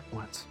saw a map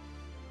once.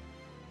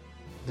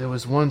 There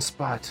was one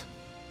spot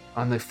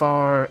on the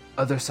far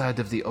other side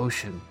of the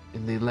ocean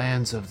in the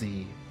lands of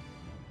the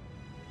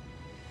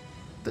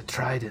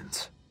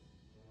Tridents.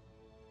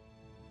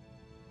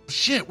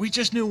 Shit, we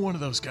just knew one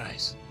of those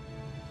guys.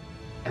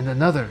 And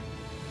another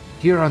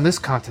here on this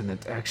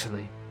continent,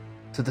 actually,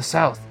 to the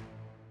south.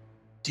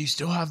 Do you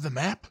still have the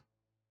map?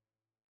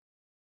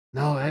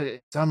 No,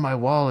 it's on my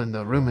wall in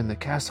the room in the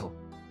castle.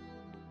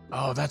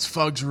 Oh, that's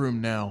Fug's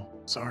room now.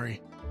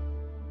 Sorry.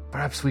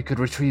 Perhaps we could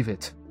retrieve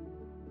it.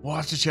 We'll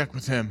have to check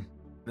with him.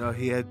 No,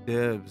 he had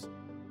dibs.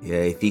 Yeah,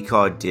 if he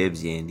called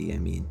dibs, Andy, I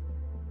mean,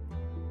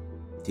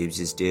 dibs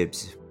is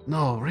dibs.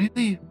 No,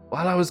 really?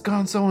 While I was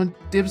gone, someone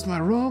dibs my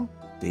room?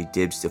 They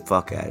dibs the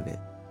fuck out of it.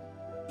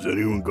 Has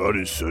anyone got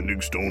his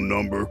sending stone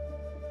number?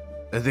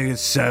 I think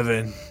it's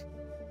 7.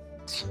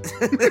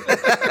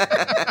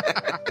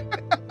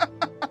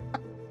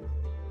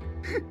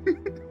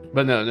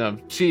 But no,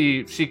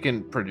 she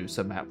can produce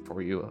a map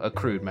for you, a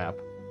crude map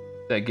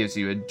that gives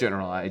you a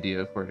general idea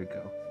of where to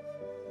go.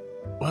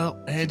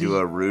 Well, Andy... Do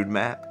a rude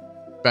map?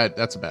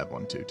 That's a bad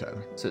one too,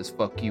 Tyler. It says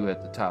fuck you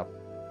at the top.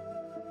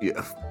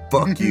 Yeah,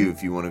 fuck you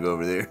if you want to go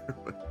over there.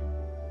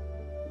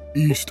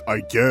 East, I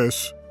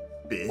guess.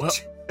 Bitch. Well-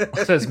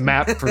 It says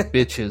map for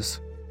bitches.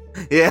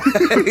 Yeah.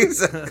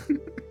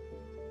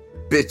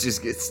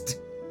 Bitches get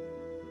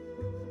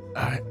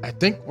I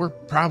think we're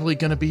probably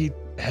gonna be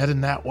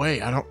heading that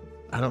way. I don't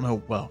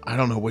know. Well, I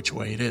don't know which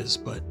way it is,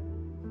 but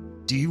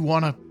do you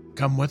want to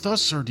come with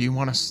us, or do you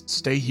want to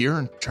stay here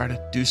and try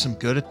to do some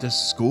good at this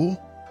school?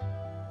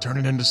 Turn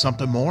it into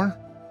something more?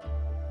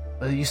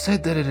 You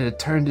said that it had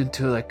turned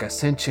into like a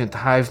sentient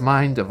hive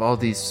mind of all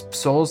these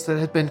souls that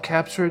had been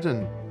captured,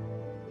 and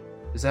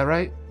is that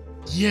right?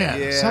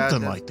 Yeah,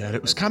 something like that.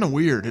 It was kind of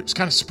weird. It was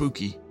kind of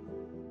spooky.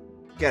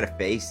 got a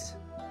face.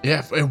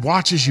 Yeah, it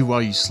watches you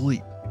while you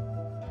sleep.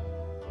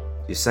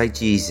 Just like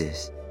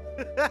Jesus.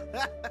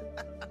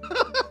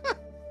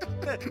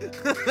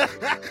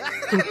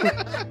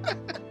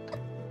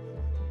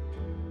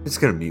 It's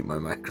gonna mute my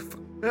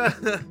microphone. I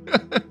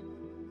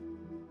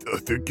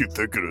think you're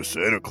thinking of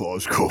Santa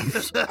Claus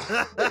comes.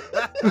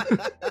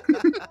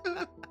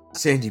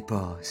 Sandy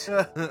Paws.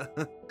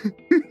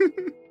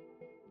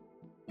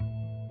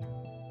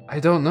 I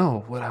don't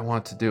know what I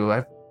want to do.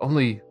 I've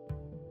only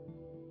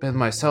been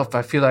myself.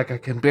 I feel like I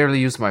can barely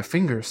use my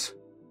fingers.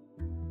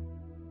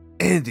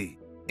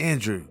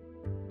 Andrew.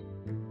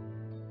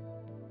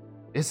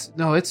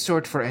 It's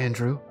short for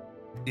Andrew.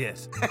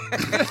 Yes.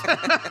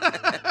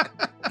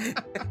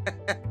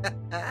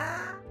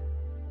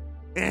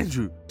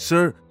 Andrew,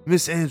 sir,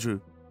 Miss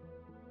Andrew.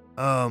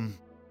 When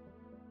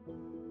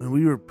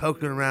we were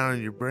poking around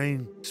in your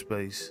brain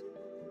space,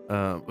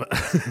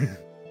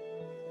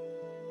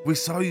 we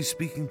saw you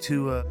speaking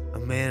to a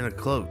man in a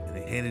cloak, and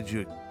he handed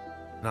you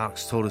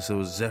Nox told us it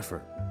was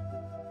Zephyr.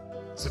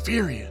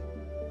 Zephyrian.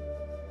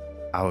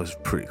 I was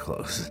pretty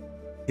close.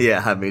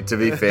 Yeah, I mean, to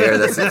be fair,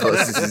 that's the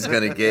closest he's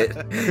gonna get.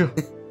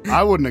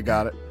 I wouldn't have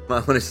got it.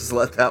 Might want to just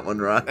let that one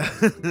rock.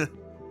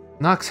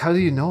 Nox, how do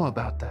you know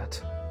about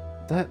that?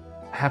 That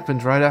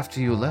happened right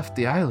after you left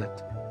the island.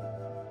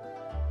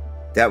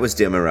 That was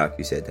Demarok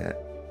who said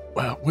that.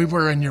 Well, we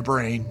were in your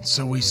brain,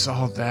 so we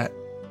saw that.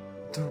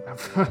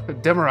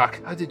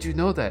 Demarok, how did you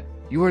know that?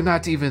 You were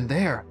not even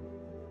there.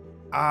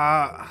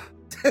 Alright.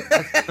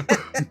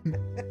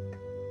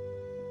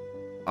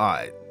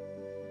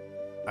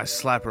 I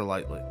slap her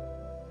lightly.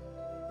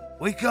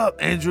 Wake up,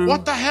 Andrew.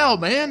 What the hell,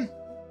 man?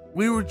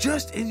 We were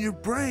just in your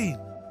brain.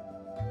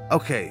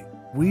 Okay,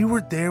 we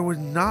were there with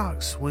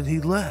Nox when he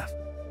left.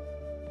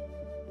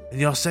 And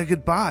y'all said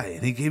goodbye,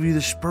 and he gave you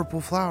this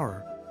purple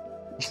flower.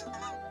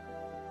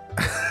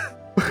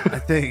 I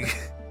think.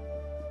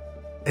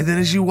 And then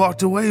as you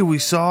walked away, we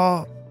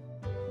saw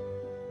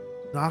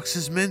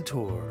Nox's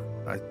mentor.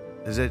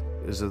 Is it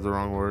the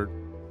wrong word?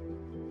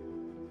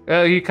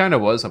 He kind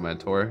of was a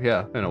mentor,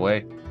 yeah, in a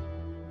way.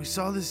 We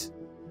saw this.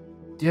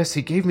 Yes,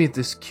 he gave me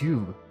this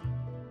cube.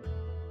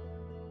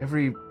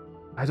 Every,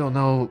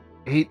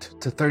 8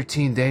 to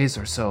 13 days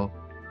or so,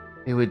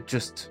 it would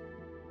just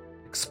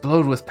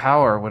explode with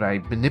power when I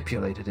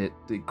manipulated it,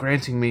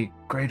 granting me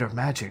greater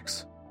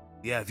magics.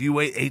 Yeah, if you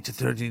wait 8 to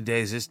 13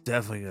 days, it's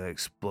definitely going to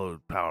explode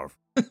powerful.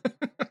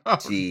 Oh,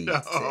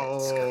 Jesus.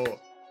 no.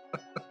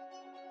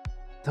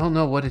 Don't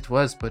know what it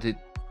was, but it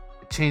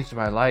changed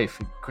my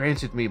life. It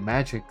granted me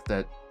magic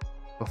that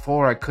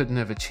before I couldn't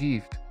have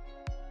achieved.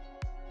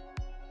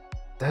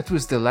 That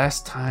was the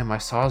last time I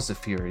saw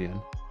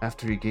Zephyrian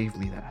after he gave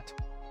me that.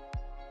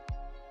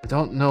 I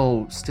don't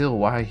know still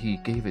why he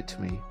gave it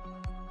to me.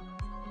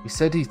 He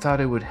said he thought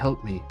it would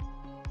help me.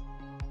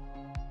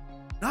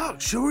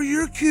 Nox, show her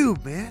your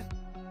cube, man.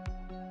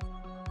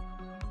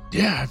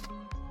 Yeah,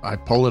 I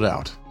pull it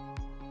out.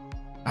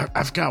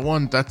 I've got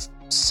one that's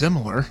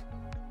similar.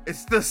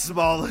 It's the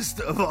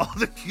smallest of all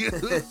the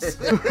cubes.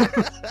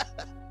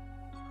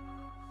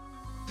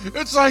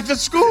 It's like the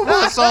school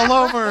bus all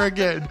over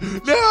again.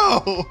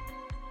 No!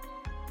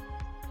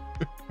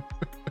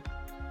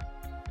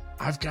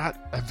 I've got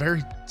a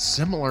very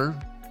similar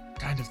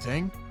kind of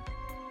thing.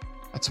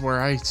 That's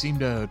where I seem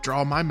to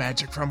draw my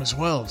magic from as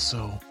well,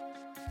 so...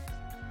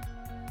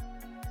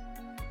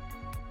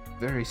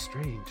 Very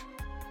strange.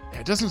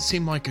 It doesn't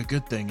seem like a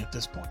good thing at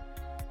this point.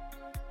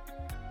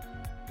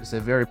 It's a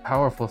very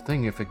powerful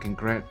thing if it can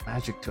grant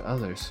magic to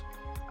others.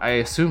 I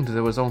assumed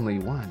there was only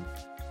one.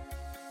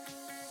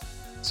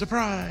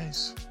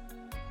 Surprise!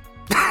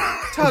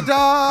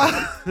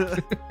 Ta-da!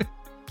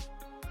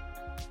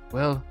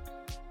 Well,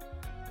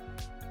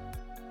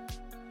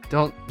 I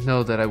don't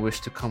know that I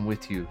wish to come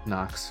with you,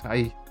 Nox.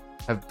 I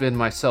have been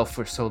myself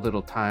for so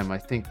little time. I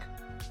think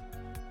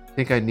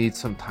I need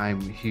some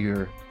time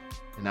here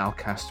in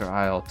Alcaster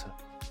Isle to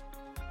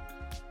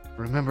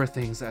remember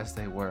things as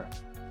they were.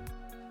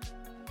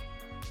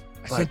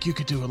 I think you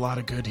could do a lot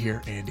of good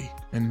here, Andy,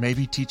 and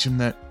maybe teach him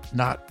that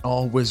not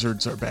all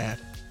wizards are bad.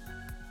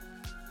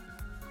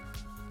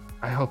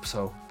 I hope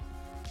so.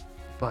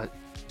 But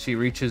she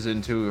reaches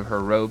into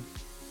her robe.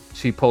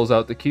 She pulls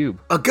out the cube.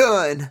 A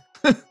gun!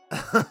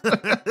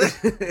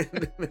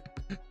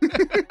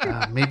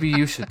 Maybe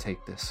you should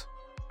take this.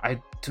 I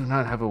do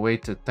not have a way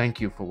to thank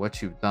you for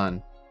what you've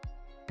done.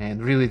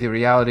 And really, the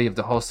reality of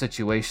the whole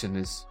situation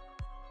is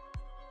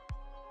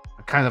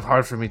kind of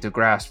hard for me to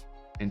grasp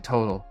in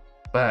total.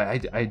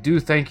 But I do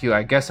thank you.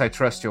 I guess I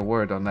trust your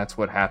word on that's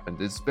what happened.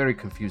 It's very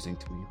confusing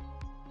to me.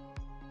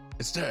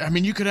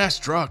 You could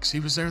ask Drux. He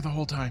was there the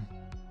whole time,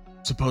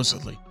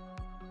 supposedly.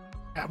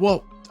 Yeah,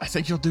 well, I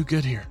think you'll do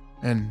good here,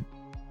 and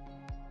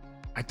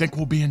I think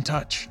we'll be in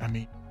touch.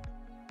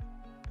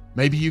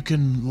 Maybe you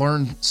can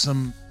learn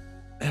some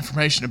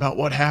information about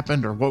what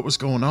happened or what was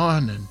going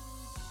on, and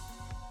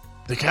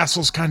the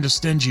castle's kind of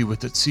stingy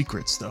with its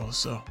secrets, though,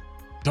 so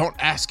don't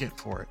ask it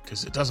for it,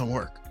 because it doesn't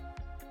work.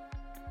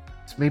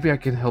 So maybe I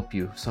can help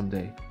you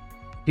someday.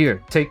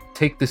 Here,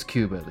 take this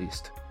cube at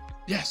least.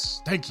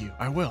 Yes, thank you.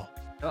 I will.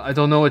 I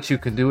don't know what you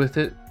can do with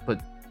it,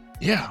 but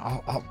yeah,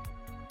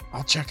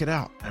 I'll check it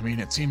out.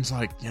 It seems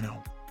like,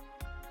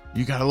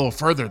 you got a little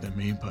further than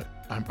me, but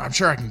I'm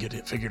sure I can get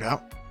it figured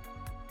out.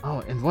 Oh,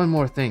 and one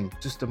more thing.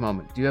 Just a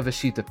moment. Do you have a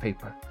sheet of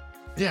paper?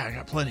 Yeah, I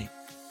got plenty.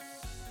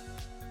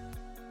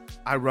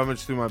 I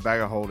rummage through my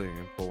bag of holding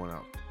and pull one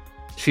out.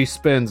 She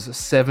spends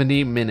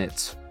 70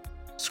 minutes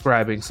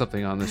scribing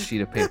something on this sheet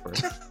of paper.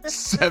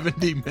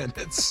 70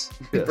 minutes.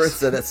 Yes. Bert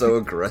said that so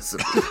aggressive.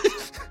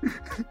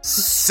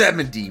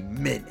 70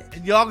 minutes.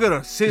 And y'all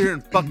gonna sit here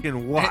and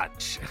fucking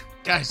watch.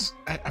 Guys,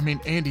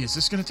 Andy, is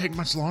this gonna take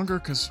much longer?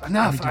 Because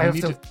Enough. I have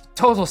to...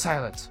 Total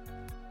silence.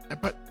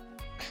 But...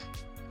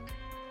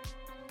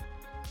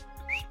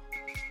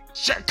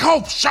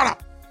 Cole, shut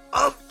up!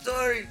 I'm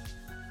sorry.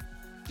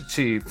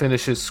 She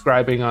finishes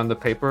scribing on the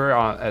paper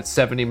at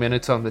 70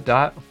 minutes on the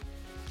dot.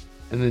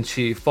 And then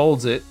she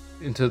folds it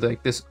into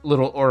this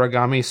little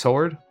origami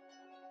sword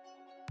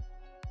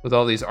with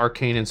all these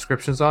arcane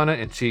inscriptions on it,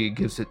 and she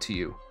gives it to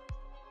you.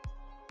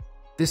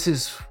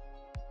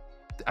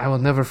 I will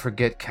never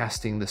forget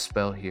casting the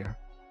spell here.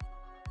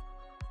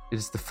 It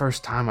is the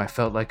first time I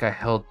felt like I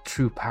held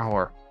true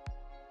power.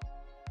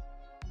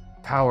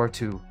 Power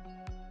to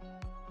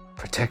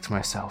protect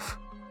myself.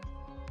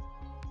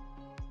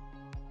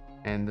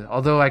 And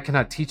although I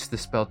cannot teach the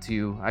spell to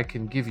you, I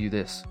can give you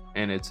this.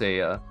 And it's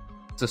a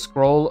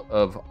scroll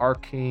of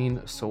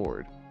arcane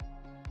sword.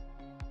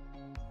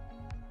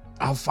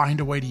 I'll find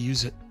a way to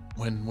use it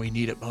when we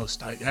need it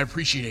most. I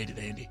appreciate it,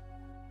 Andy.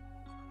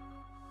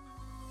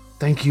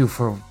 Thank you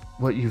for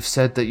what you've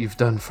said that you've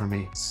done for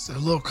me. It's a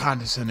little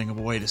condescending of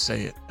a way to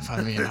say it, if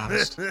I'm being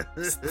honest.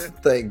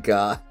 Thank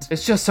God.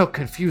 It's just so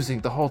confusing,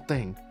 the whole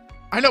thing.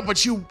 I know,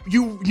 but you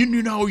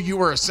know you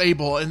were a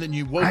Sable, and then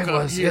you woke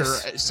up here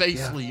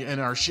safely in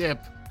our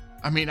ship.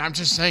 I'm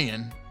just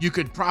saying, you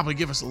could probably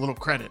give us a little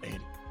credit, Andy.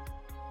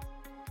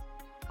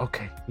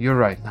 Okay, you're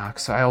right,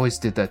 Nox. I always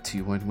did that to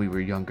you when we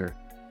were younger.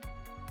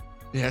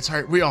 Yeah, it's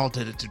alright. We all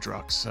did it to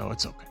Drux, so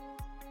it's okay.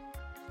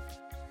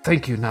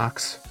 Thank you,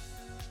 Nox.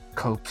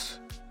 Copes,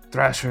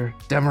 Thrasher,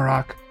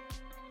 Demarok.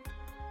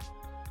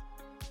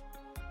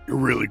 You're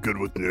really good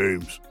with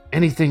names.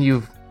 Anything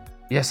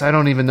Yes, I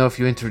don't even know if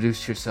you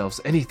introduced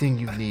yourselves. Anything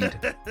you need.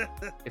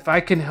 If I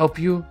can help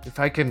you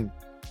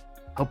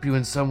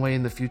in some way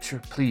in the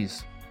future,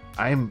 please.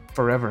 I am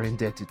forever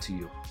indebted to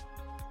you.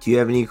 Do you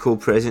have any cool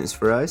presents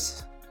for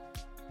us?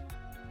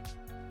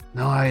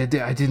 No, I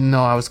didn't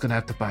know I was going to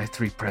have to buy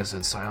 3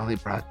 presents, so I only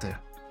brought the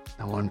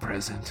 1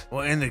 present.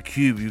 Well, in the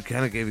cube, you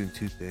kind of gave him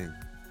 2 things.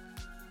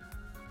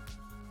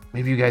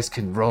 Maybe you guys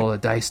can roll a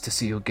dice to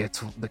see who gets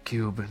the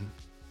cube and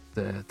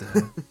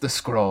the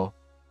scroll.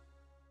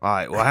 All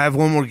right, well, I have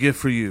one more gift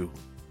for you.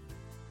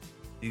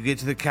 You get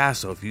to the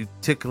castle if you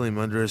tickle him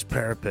under his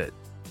parapet.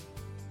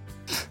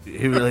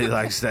 He really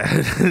likes that.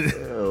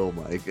 Oh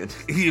my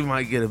goodness. You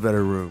might get a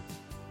better room.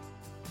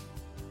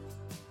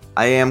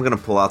 I am gonna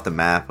pull out the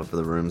map of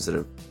the rooms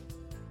that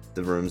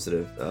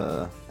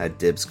have had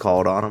dibs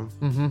called on them.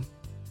 Mm-hmm.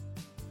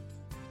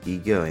 Here you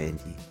go,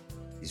 Andy.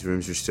 These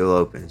rooms are still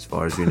open as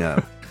far as we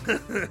know.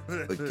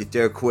 But get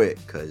there quick,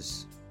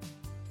 cause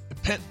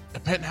the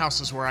penthouse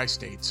is where I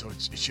stayed, so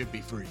it should be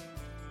free.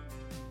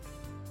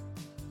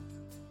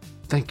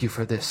 thank you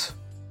for this.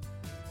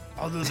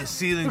 Although the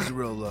ceiling's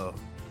real low.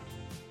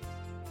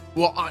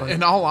 Well,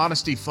 in all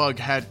honesty, Fug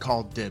had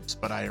called dibs,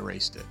 but I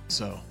erased it.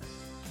 So,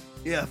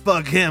 Yeah,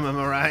 fuck him, am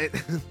I right?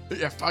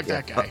 yeah, fuck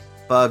that guy.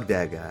 Bug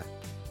that guy.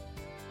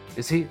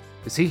 Is he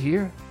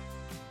here?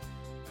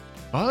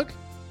 Fug?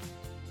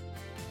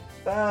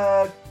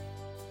 Bug.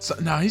 So,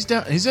 no, he's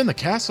down. He's in the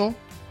castle.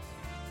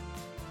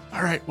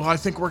 All right. Well, I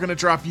think we're gonna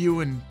drop you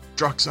and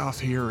Drux off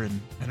here, and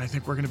I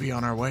think we're gonna be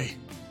on our way.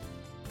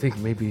 I think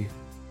maybe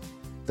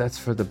that's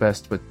for the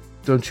best, but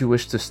don't you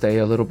wish to stay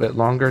a little bit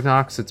longer,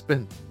 Nox? It's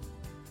been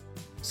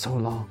so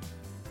long.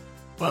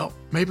 Well,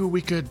 maybe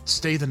we could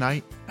stay the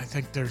night. I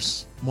think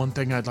there's one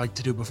thing I'd like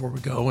to do before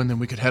we go, and then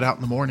we could head out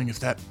in the morning if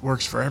that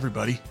works for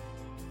everybody.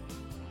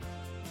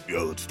 Yeah,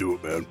 let's do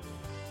it, man.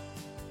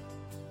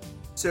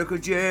 Circle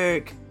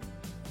jerk.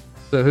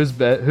 So whose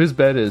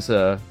bed is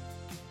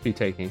he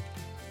taking?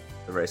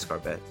 The race car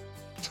bet.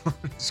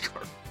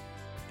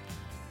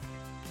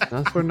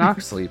 That's where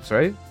Nox sleeps,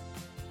 right?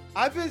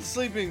 I've been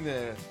sleeping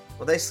there.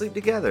 Well, they sleep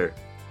together.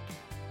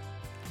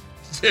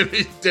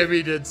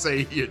 Demi did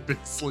say he had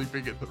been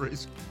sleeping at the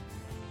race.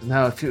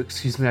 Now, if you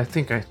excuse me, I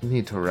think I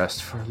need to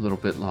rest for a little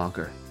bit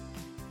longer.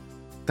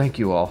 Thank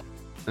you all.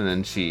 And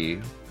then she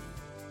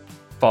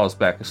falls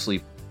back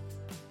asleep.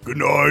 Good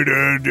night,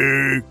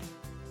 Andy.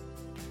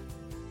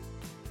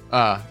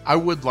 I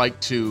would like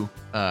to,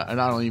 and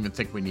I don't even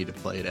think we need to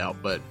play it out,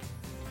 but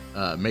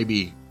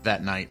maybe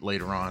that night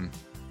later on,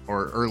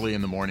 or early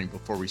in the morning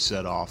before we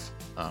set off,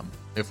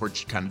 if we're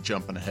kind of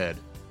jumping ahead,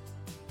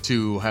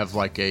 to have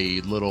like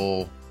a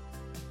little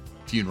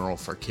funeral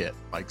for Kit,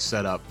 like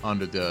set up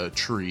under the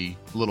tree,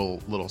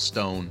 little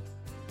stone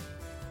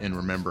in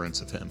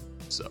remembrance of him.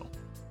 So,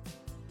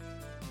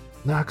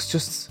 Nox,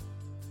 just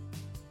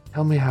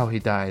tell me how he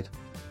died.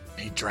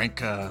 he drank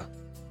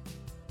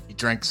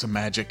some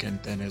magic,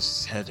 and then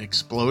his head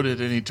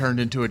exploded, and he turned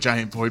into a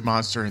giant void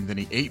monster, and then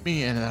he ate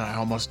me, and then I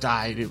almost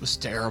died. It was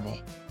terrible.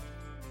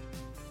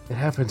 It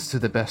happens to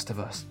the best of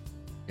us.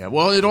 Yeah,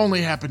 well, it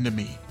only happened to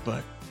me,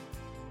 but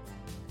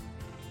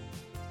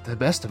The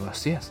best of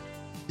us, yes.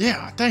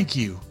 yeah, thank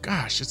you.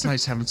 Gosh, it's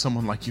nice having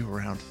someone like you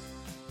around.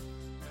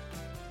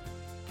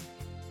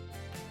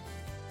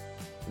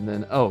 And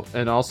then,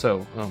 and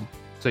also,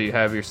 so you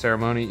have your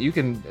ceremony. You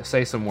can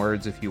say some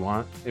words if you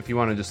want. If you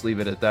want to just leave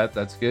it at that,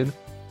 that's good.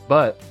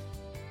 But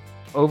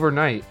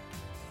overnight,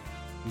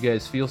 you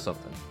guys feel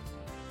something.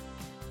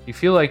 You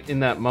feel like in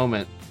that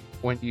moment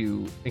when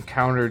you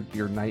encountered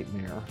your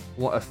nightmare,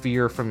 a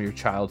fear from your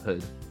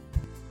childhood,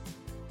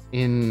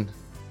 in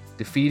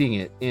defeating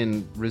it,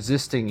 in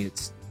resisting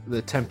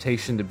the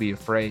temptation to be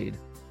afraid,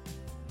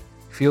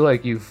 you feel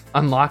like you've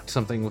unlocked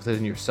something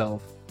within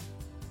yourself.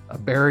 A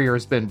barrier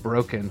has been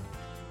broken.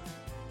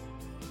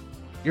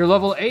 You're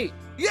level 8.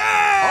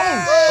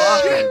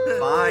 Fucking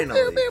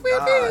finally.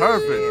 God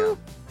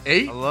Perfect.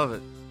 8? I love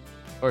it.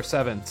 Or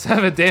 7.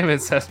 7, damn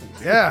it, 7.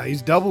 Yeah,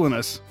 he's doubling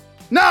us.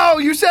 No,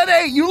 you said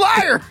 8, you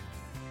liar! damn.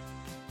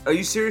 Are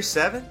you serious?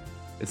 7?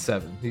 It's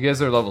 7. You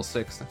guys are level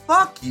 6.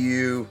 Fuck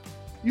you.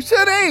 You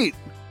said 8.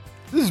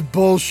 This is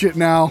bullshit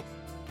now.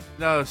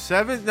 No,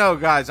 7? No,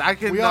 guys, I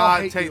We all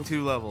cannot hate take you.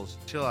 2 levels.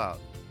 Chill out.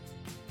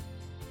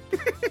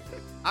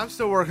 I'm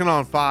still working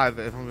on 5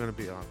 if I'm going to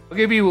be on. I'll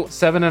give you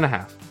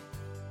 7.5.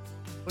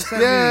 What's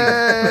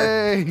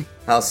that mean? Yay!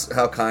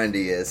 How kind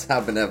he is.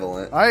 How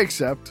benevolent. I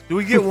accept. Do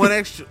we get one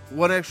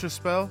extra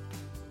spell?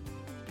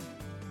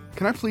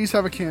 Can I please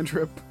have a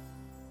cantrip?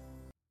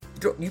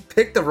 You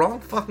picked the wrong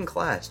fucking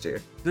class,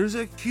 Jared. There's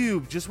a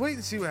cube. Just wait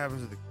and see what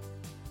happens with the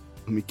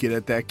Let me get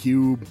at that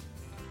cube.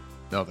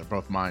 No, they're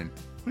both mine.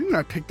 What do you mean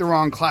I picked the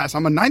wrong class?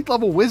 I'm a 9th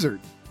level wizard.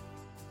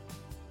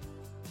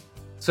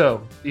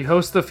 So, you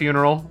host the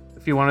funeral.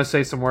 If you want to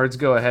say some words,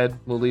 go ahead.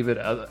 We'll leave it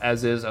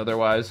as is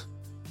otherwise.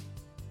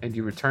 And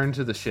you return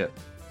to the ship.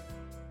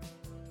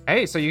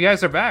 Hey, so you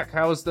guys are back.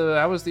 How was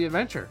the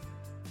adventure?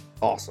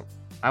 Awesome.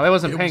 I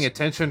wasn't It paying was-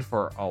 attention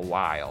for a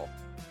while.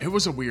 It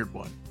was a weird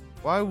one.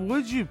 Why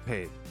would you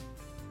pay?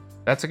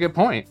 That's a good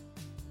point.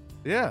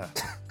 Yeah.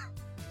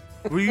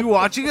 Were you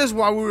watching us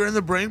while we were in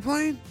the brain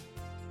plane?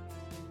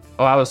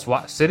 Oh, I was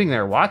sitting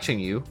there watching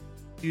you.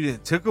 You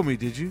didn't tickle me,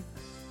 did you?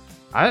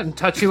 I didn't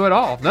touch you at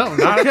all. No,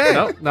 not Okay.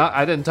 no,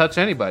 I didn't touch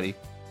anybody.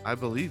 I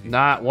believe you.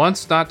 Not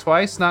once, not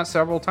twice, not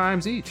several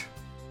times each.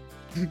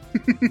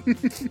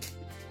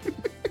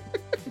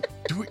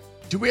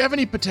 Do we have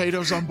any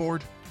potatoes on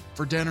board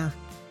for dinner?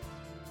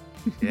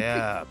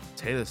 Yeah,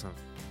 potato something.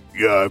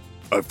 Yeah,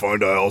 I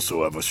find I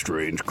also have a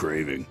strange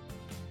craving.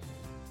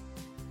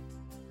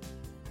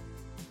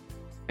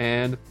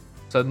 And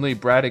suddenly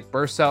Braddock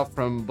bursts out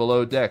from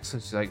below decks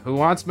and she's like, "Who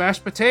wants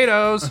mashed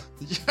potatoes?"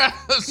 Yes!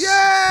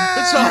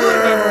 That's all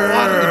I've ever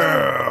wanted.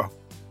 Yeah!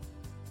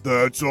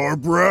 That's our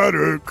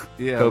Braddock.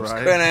 Yeah, Cope's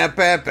right.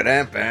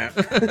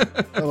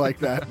 I like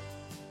that.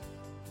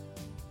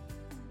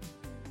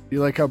 You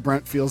like how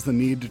Brent feels the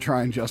need to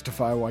try and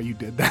justify why you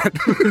did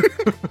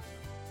that?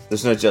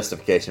 There's no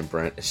justification,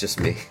 Brent. It's just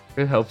me.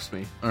 It helps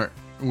me. All right.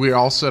 We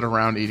all sit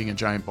around eating a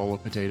giant bowl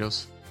of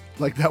potatoes.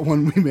 Like that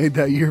one we made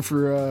that year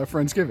for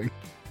Friendsgiving.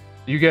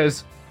 You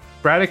guys,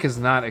 Braddock is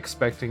not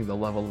expecting the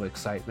level of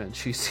excitement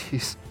she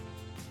sees.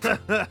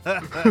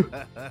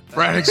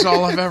 Braddock's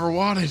all I've ever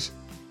wanted.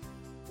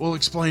 We'll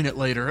explain it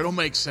later. It'll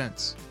make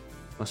sense.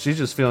 Well, she's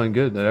just feeling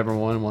good that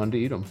everyone wanted to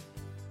eat them.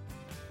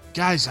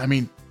 Guys, I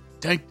mean,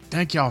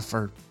 thank y'all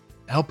for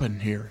helping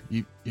here.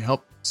 You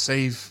helped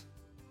save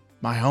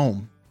my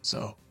home,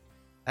 so.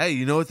 Hey,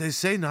 you know what they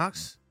say,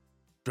 Nox?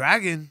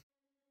 Dragon.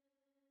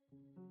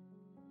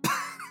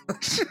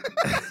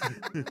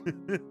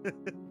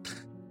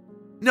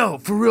 No,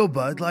 for real,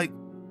 bud. Like,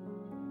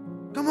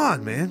 come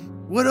on, man.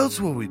 What else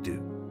will we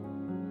do?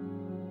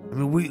 I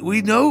mean,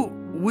 we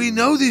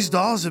know these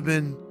dolls have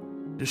been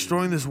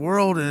destroying this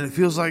world, and it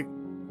feels like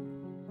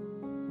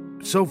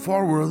so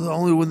far we're the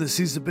only one that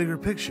sees the bigger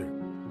picture.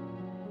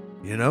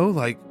 You know,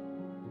 like,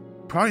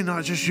 probably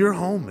not just your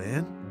home,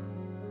 man.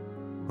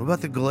 What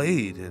about the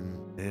Glade and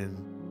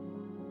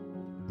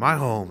my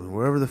home and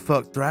wherever the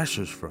fuck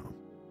Thrasher's from?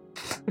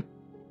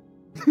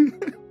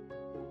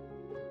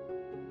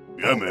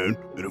 Yeah, man.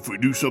 And if we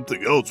do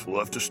something else, we'll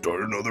have to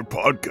start another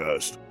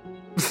podcast.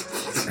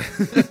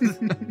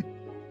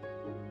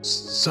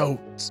 So,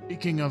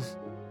 speaking of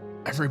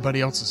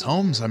everybody else's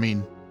homes, I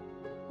mean,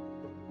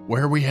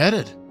 where are we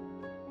headed?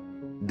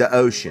 The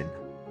ocean.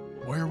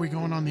 Where are we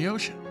going on the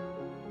ocean?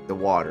 The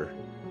water.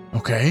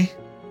 Okay.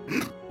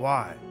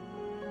 Why?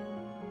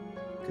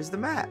 Because the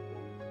map.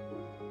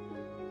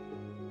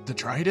 The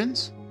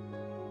Tridents?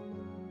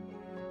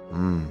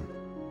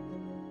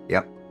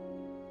 Yep.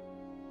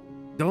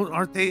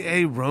 Aren't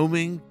they a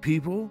roaming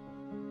people?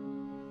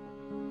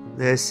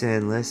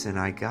 Listen,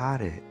 I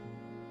got it.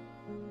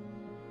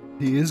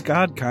 He is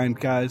God kind,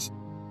 guys.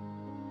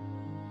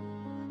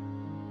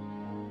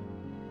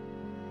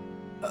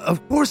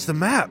 Of course, the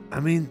map. I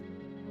mean,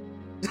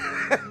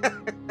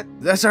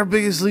 that's our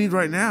biggest lead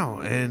right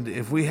now. And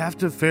if we have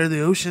to fare the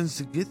oceans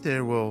to get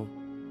there, well,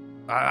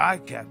 I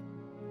can't.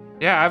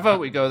 Yeah, I vote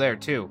we go there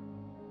too.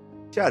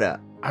 Shut up.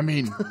 I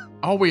mean,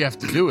 all we have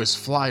to do is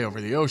fly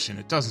over the ocean.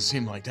 It doesn't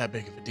seem like that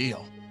big of a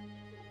deal.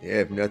 Yeah,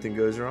 if nothing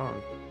goes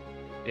wrong.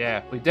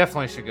 Yeah, we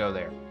definitely should go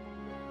there.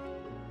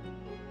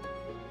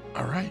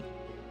 All right.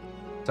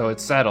 So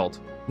it's settled.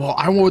 Well,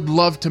 I would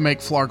love to make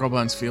Flargo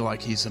Buns feel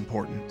like he's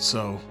important,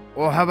 so...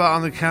 Well, how about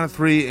on the count of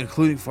 3,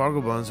 including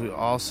Fargo Buns, we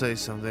all say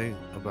something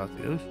about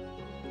the ocean?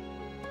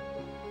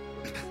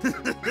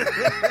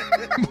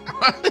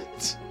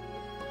 What?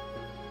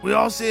 We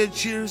all say a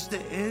cheers to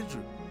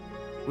Andrew.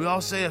 We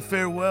all say a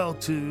farewell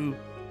to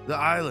the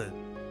island.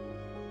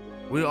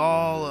 We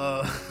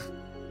all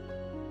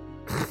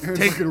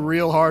Taking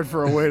real hard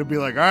for a way to be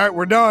like, all right,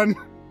 we're done.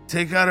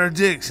 take out our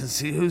dicks and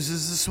see whose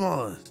is the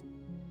smallest.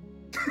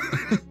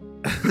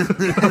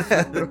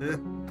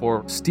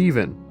 For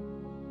Steven.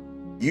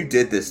 You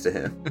did this to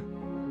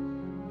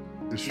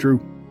him. It's true.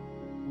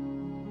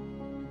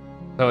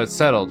 So it's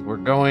settled. We're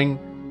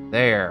going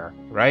there,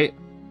 right?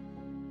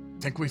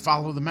 Think we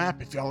follow the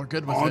map if y'all are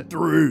good with On it.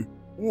 3.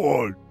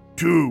 1,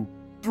 2,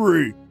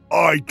 3.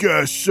 I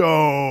guess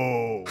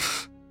so.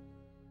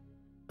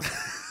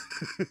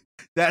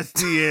 That's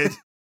the end.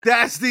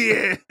 That's the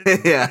end.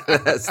 Yeah,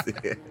 that's the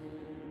end.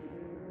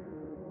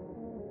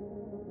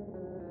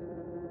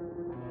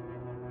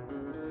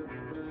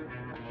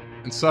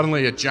 And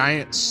suddenly a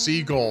giant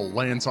seagull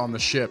lands on the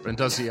ship and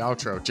does the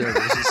outro. Jared,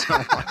 what does it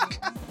sound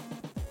like?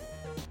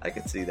 I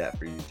can see that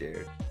for you,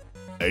 Jared.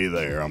 Hey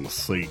there, I'm a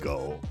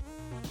seagull.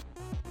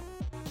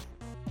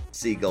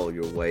 Seagull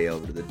your way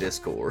over to the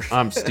Discord.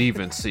 I'm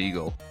Steven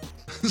Seagal.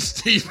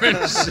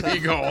 Steven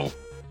Seagull.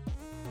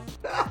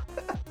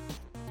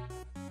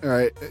 All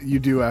right, you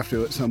do have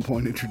to at some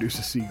point introduce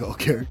a seagull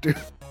character.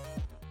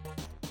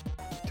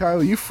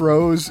 Tyler, you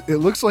froze. It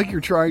looks like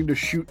you're trying to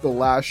shoot the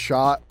last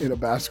shot in a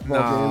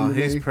basketball game.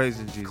 he's today,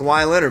 praising Jesus.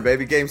 Kawhi Leonard,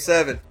 baby, game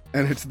 7.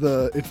 and it's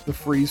the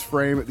freeze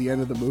frame at the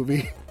end of the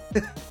movie.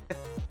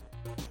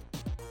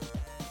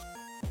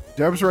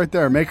 Deb's right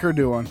there. Make her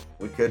do one.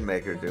 We could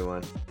make her do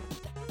one.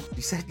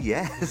 You said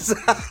yes.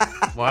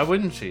 Why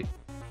wouldn't she?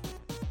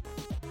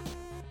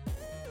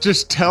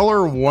 Just tell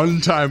her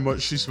one time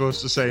what she's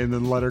supposed to say and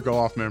then let her go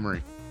off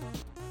memory.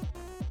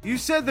 You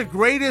said the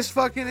greatest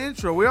fucking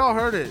intro. We all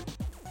heard it.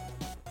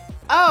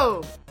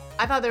 Oh,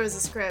 I thought there was a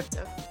script.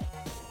 Okay.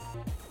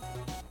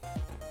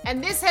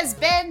 And this has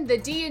been the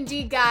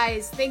D&D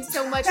guys. Thanks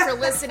so much for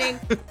listening.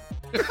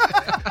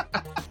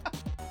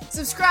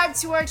 Subscribe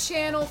to our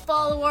channel,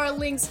 follow our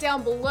links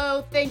down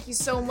below. Thank you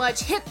so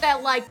much. Hit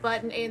that like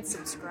button and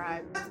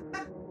subscribe.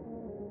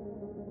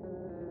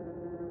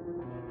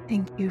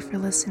 Thank you for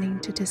listening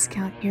to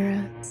Discount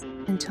Heroes.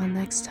 Until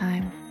next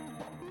time.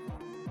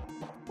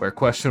 Where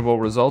questionable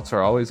results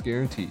are always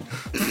guaranteed.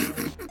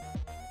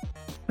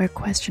 Where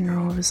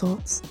questionable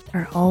results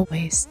are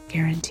always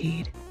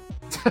guaranteed.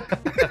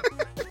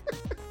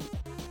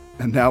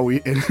 And now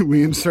we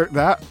insert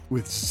that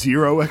with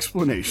zero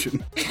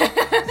explanation.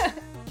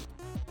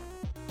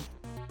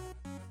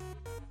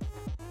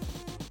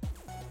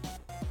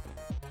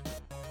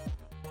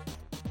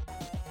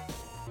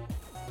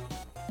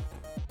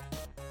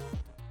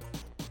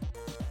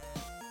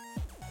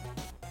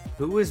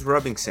 Who is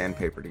rubbing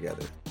sandpaper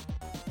together?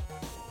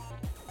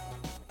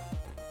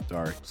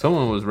 Sorry.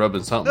 Someone was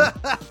rubbing something.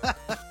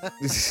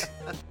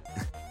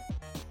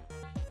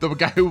 The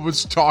guy who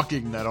was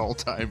talking that whole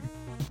time.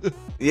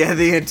 Yeah,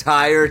 the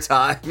entire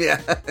time.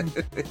 Yeah.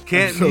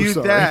 Can't I'm so mute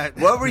sorry. What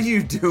that. were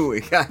you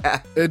doing?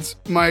 It's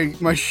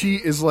my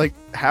sheet is like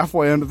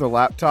halfway under the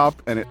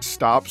laptop and it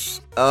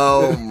stops.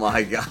 Oh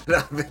my god!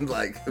 I've been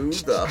like, who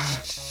the?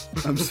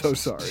 I'm so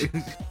sorry.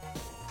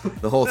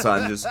 The whole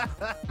time, just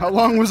How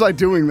long was I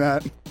doing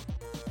that?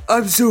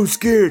 I'm so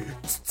scared.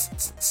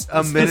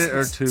 A minute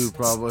or two,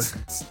 probably.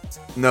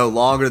 No,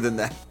 longer than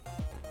that.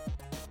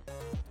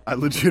 I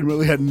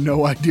legitimately had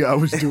no idea I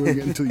was doing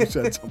it until you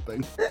said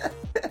something.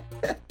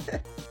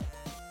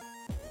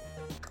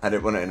 I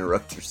didn't want to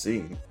interrupt your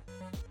scene.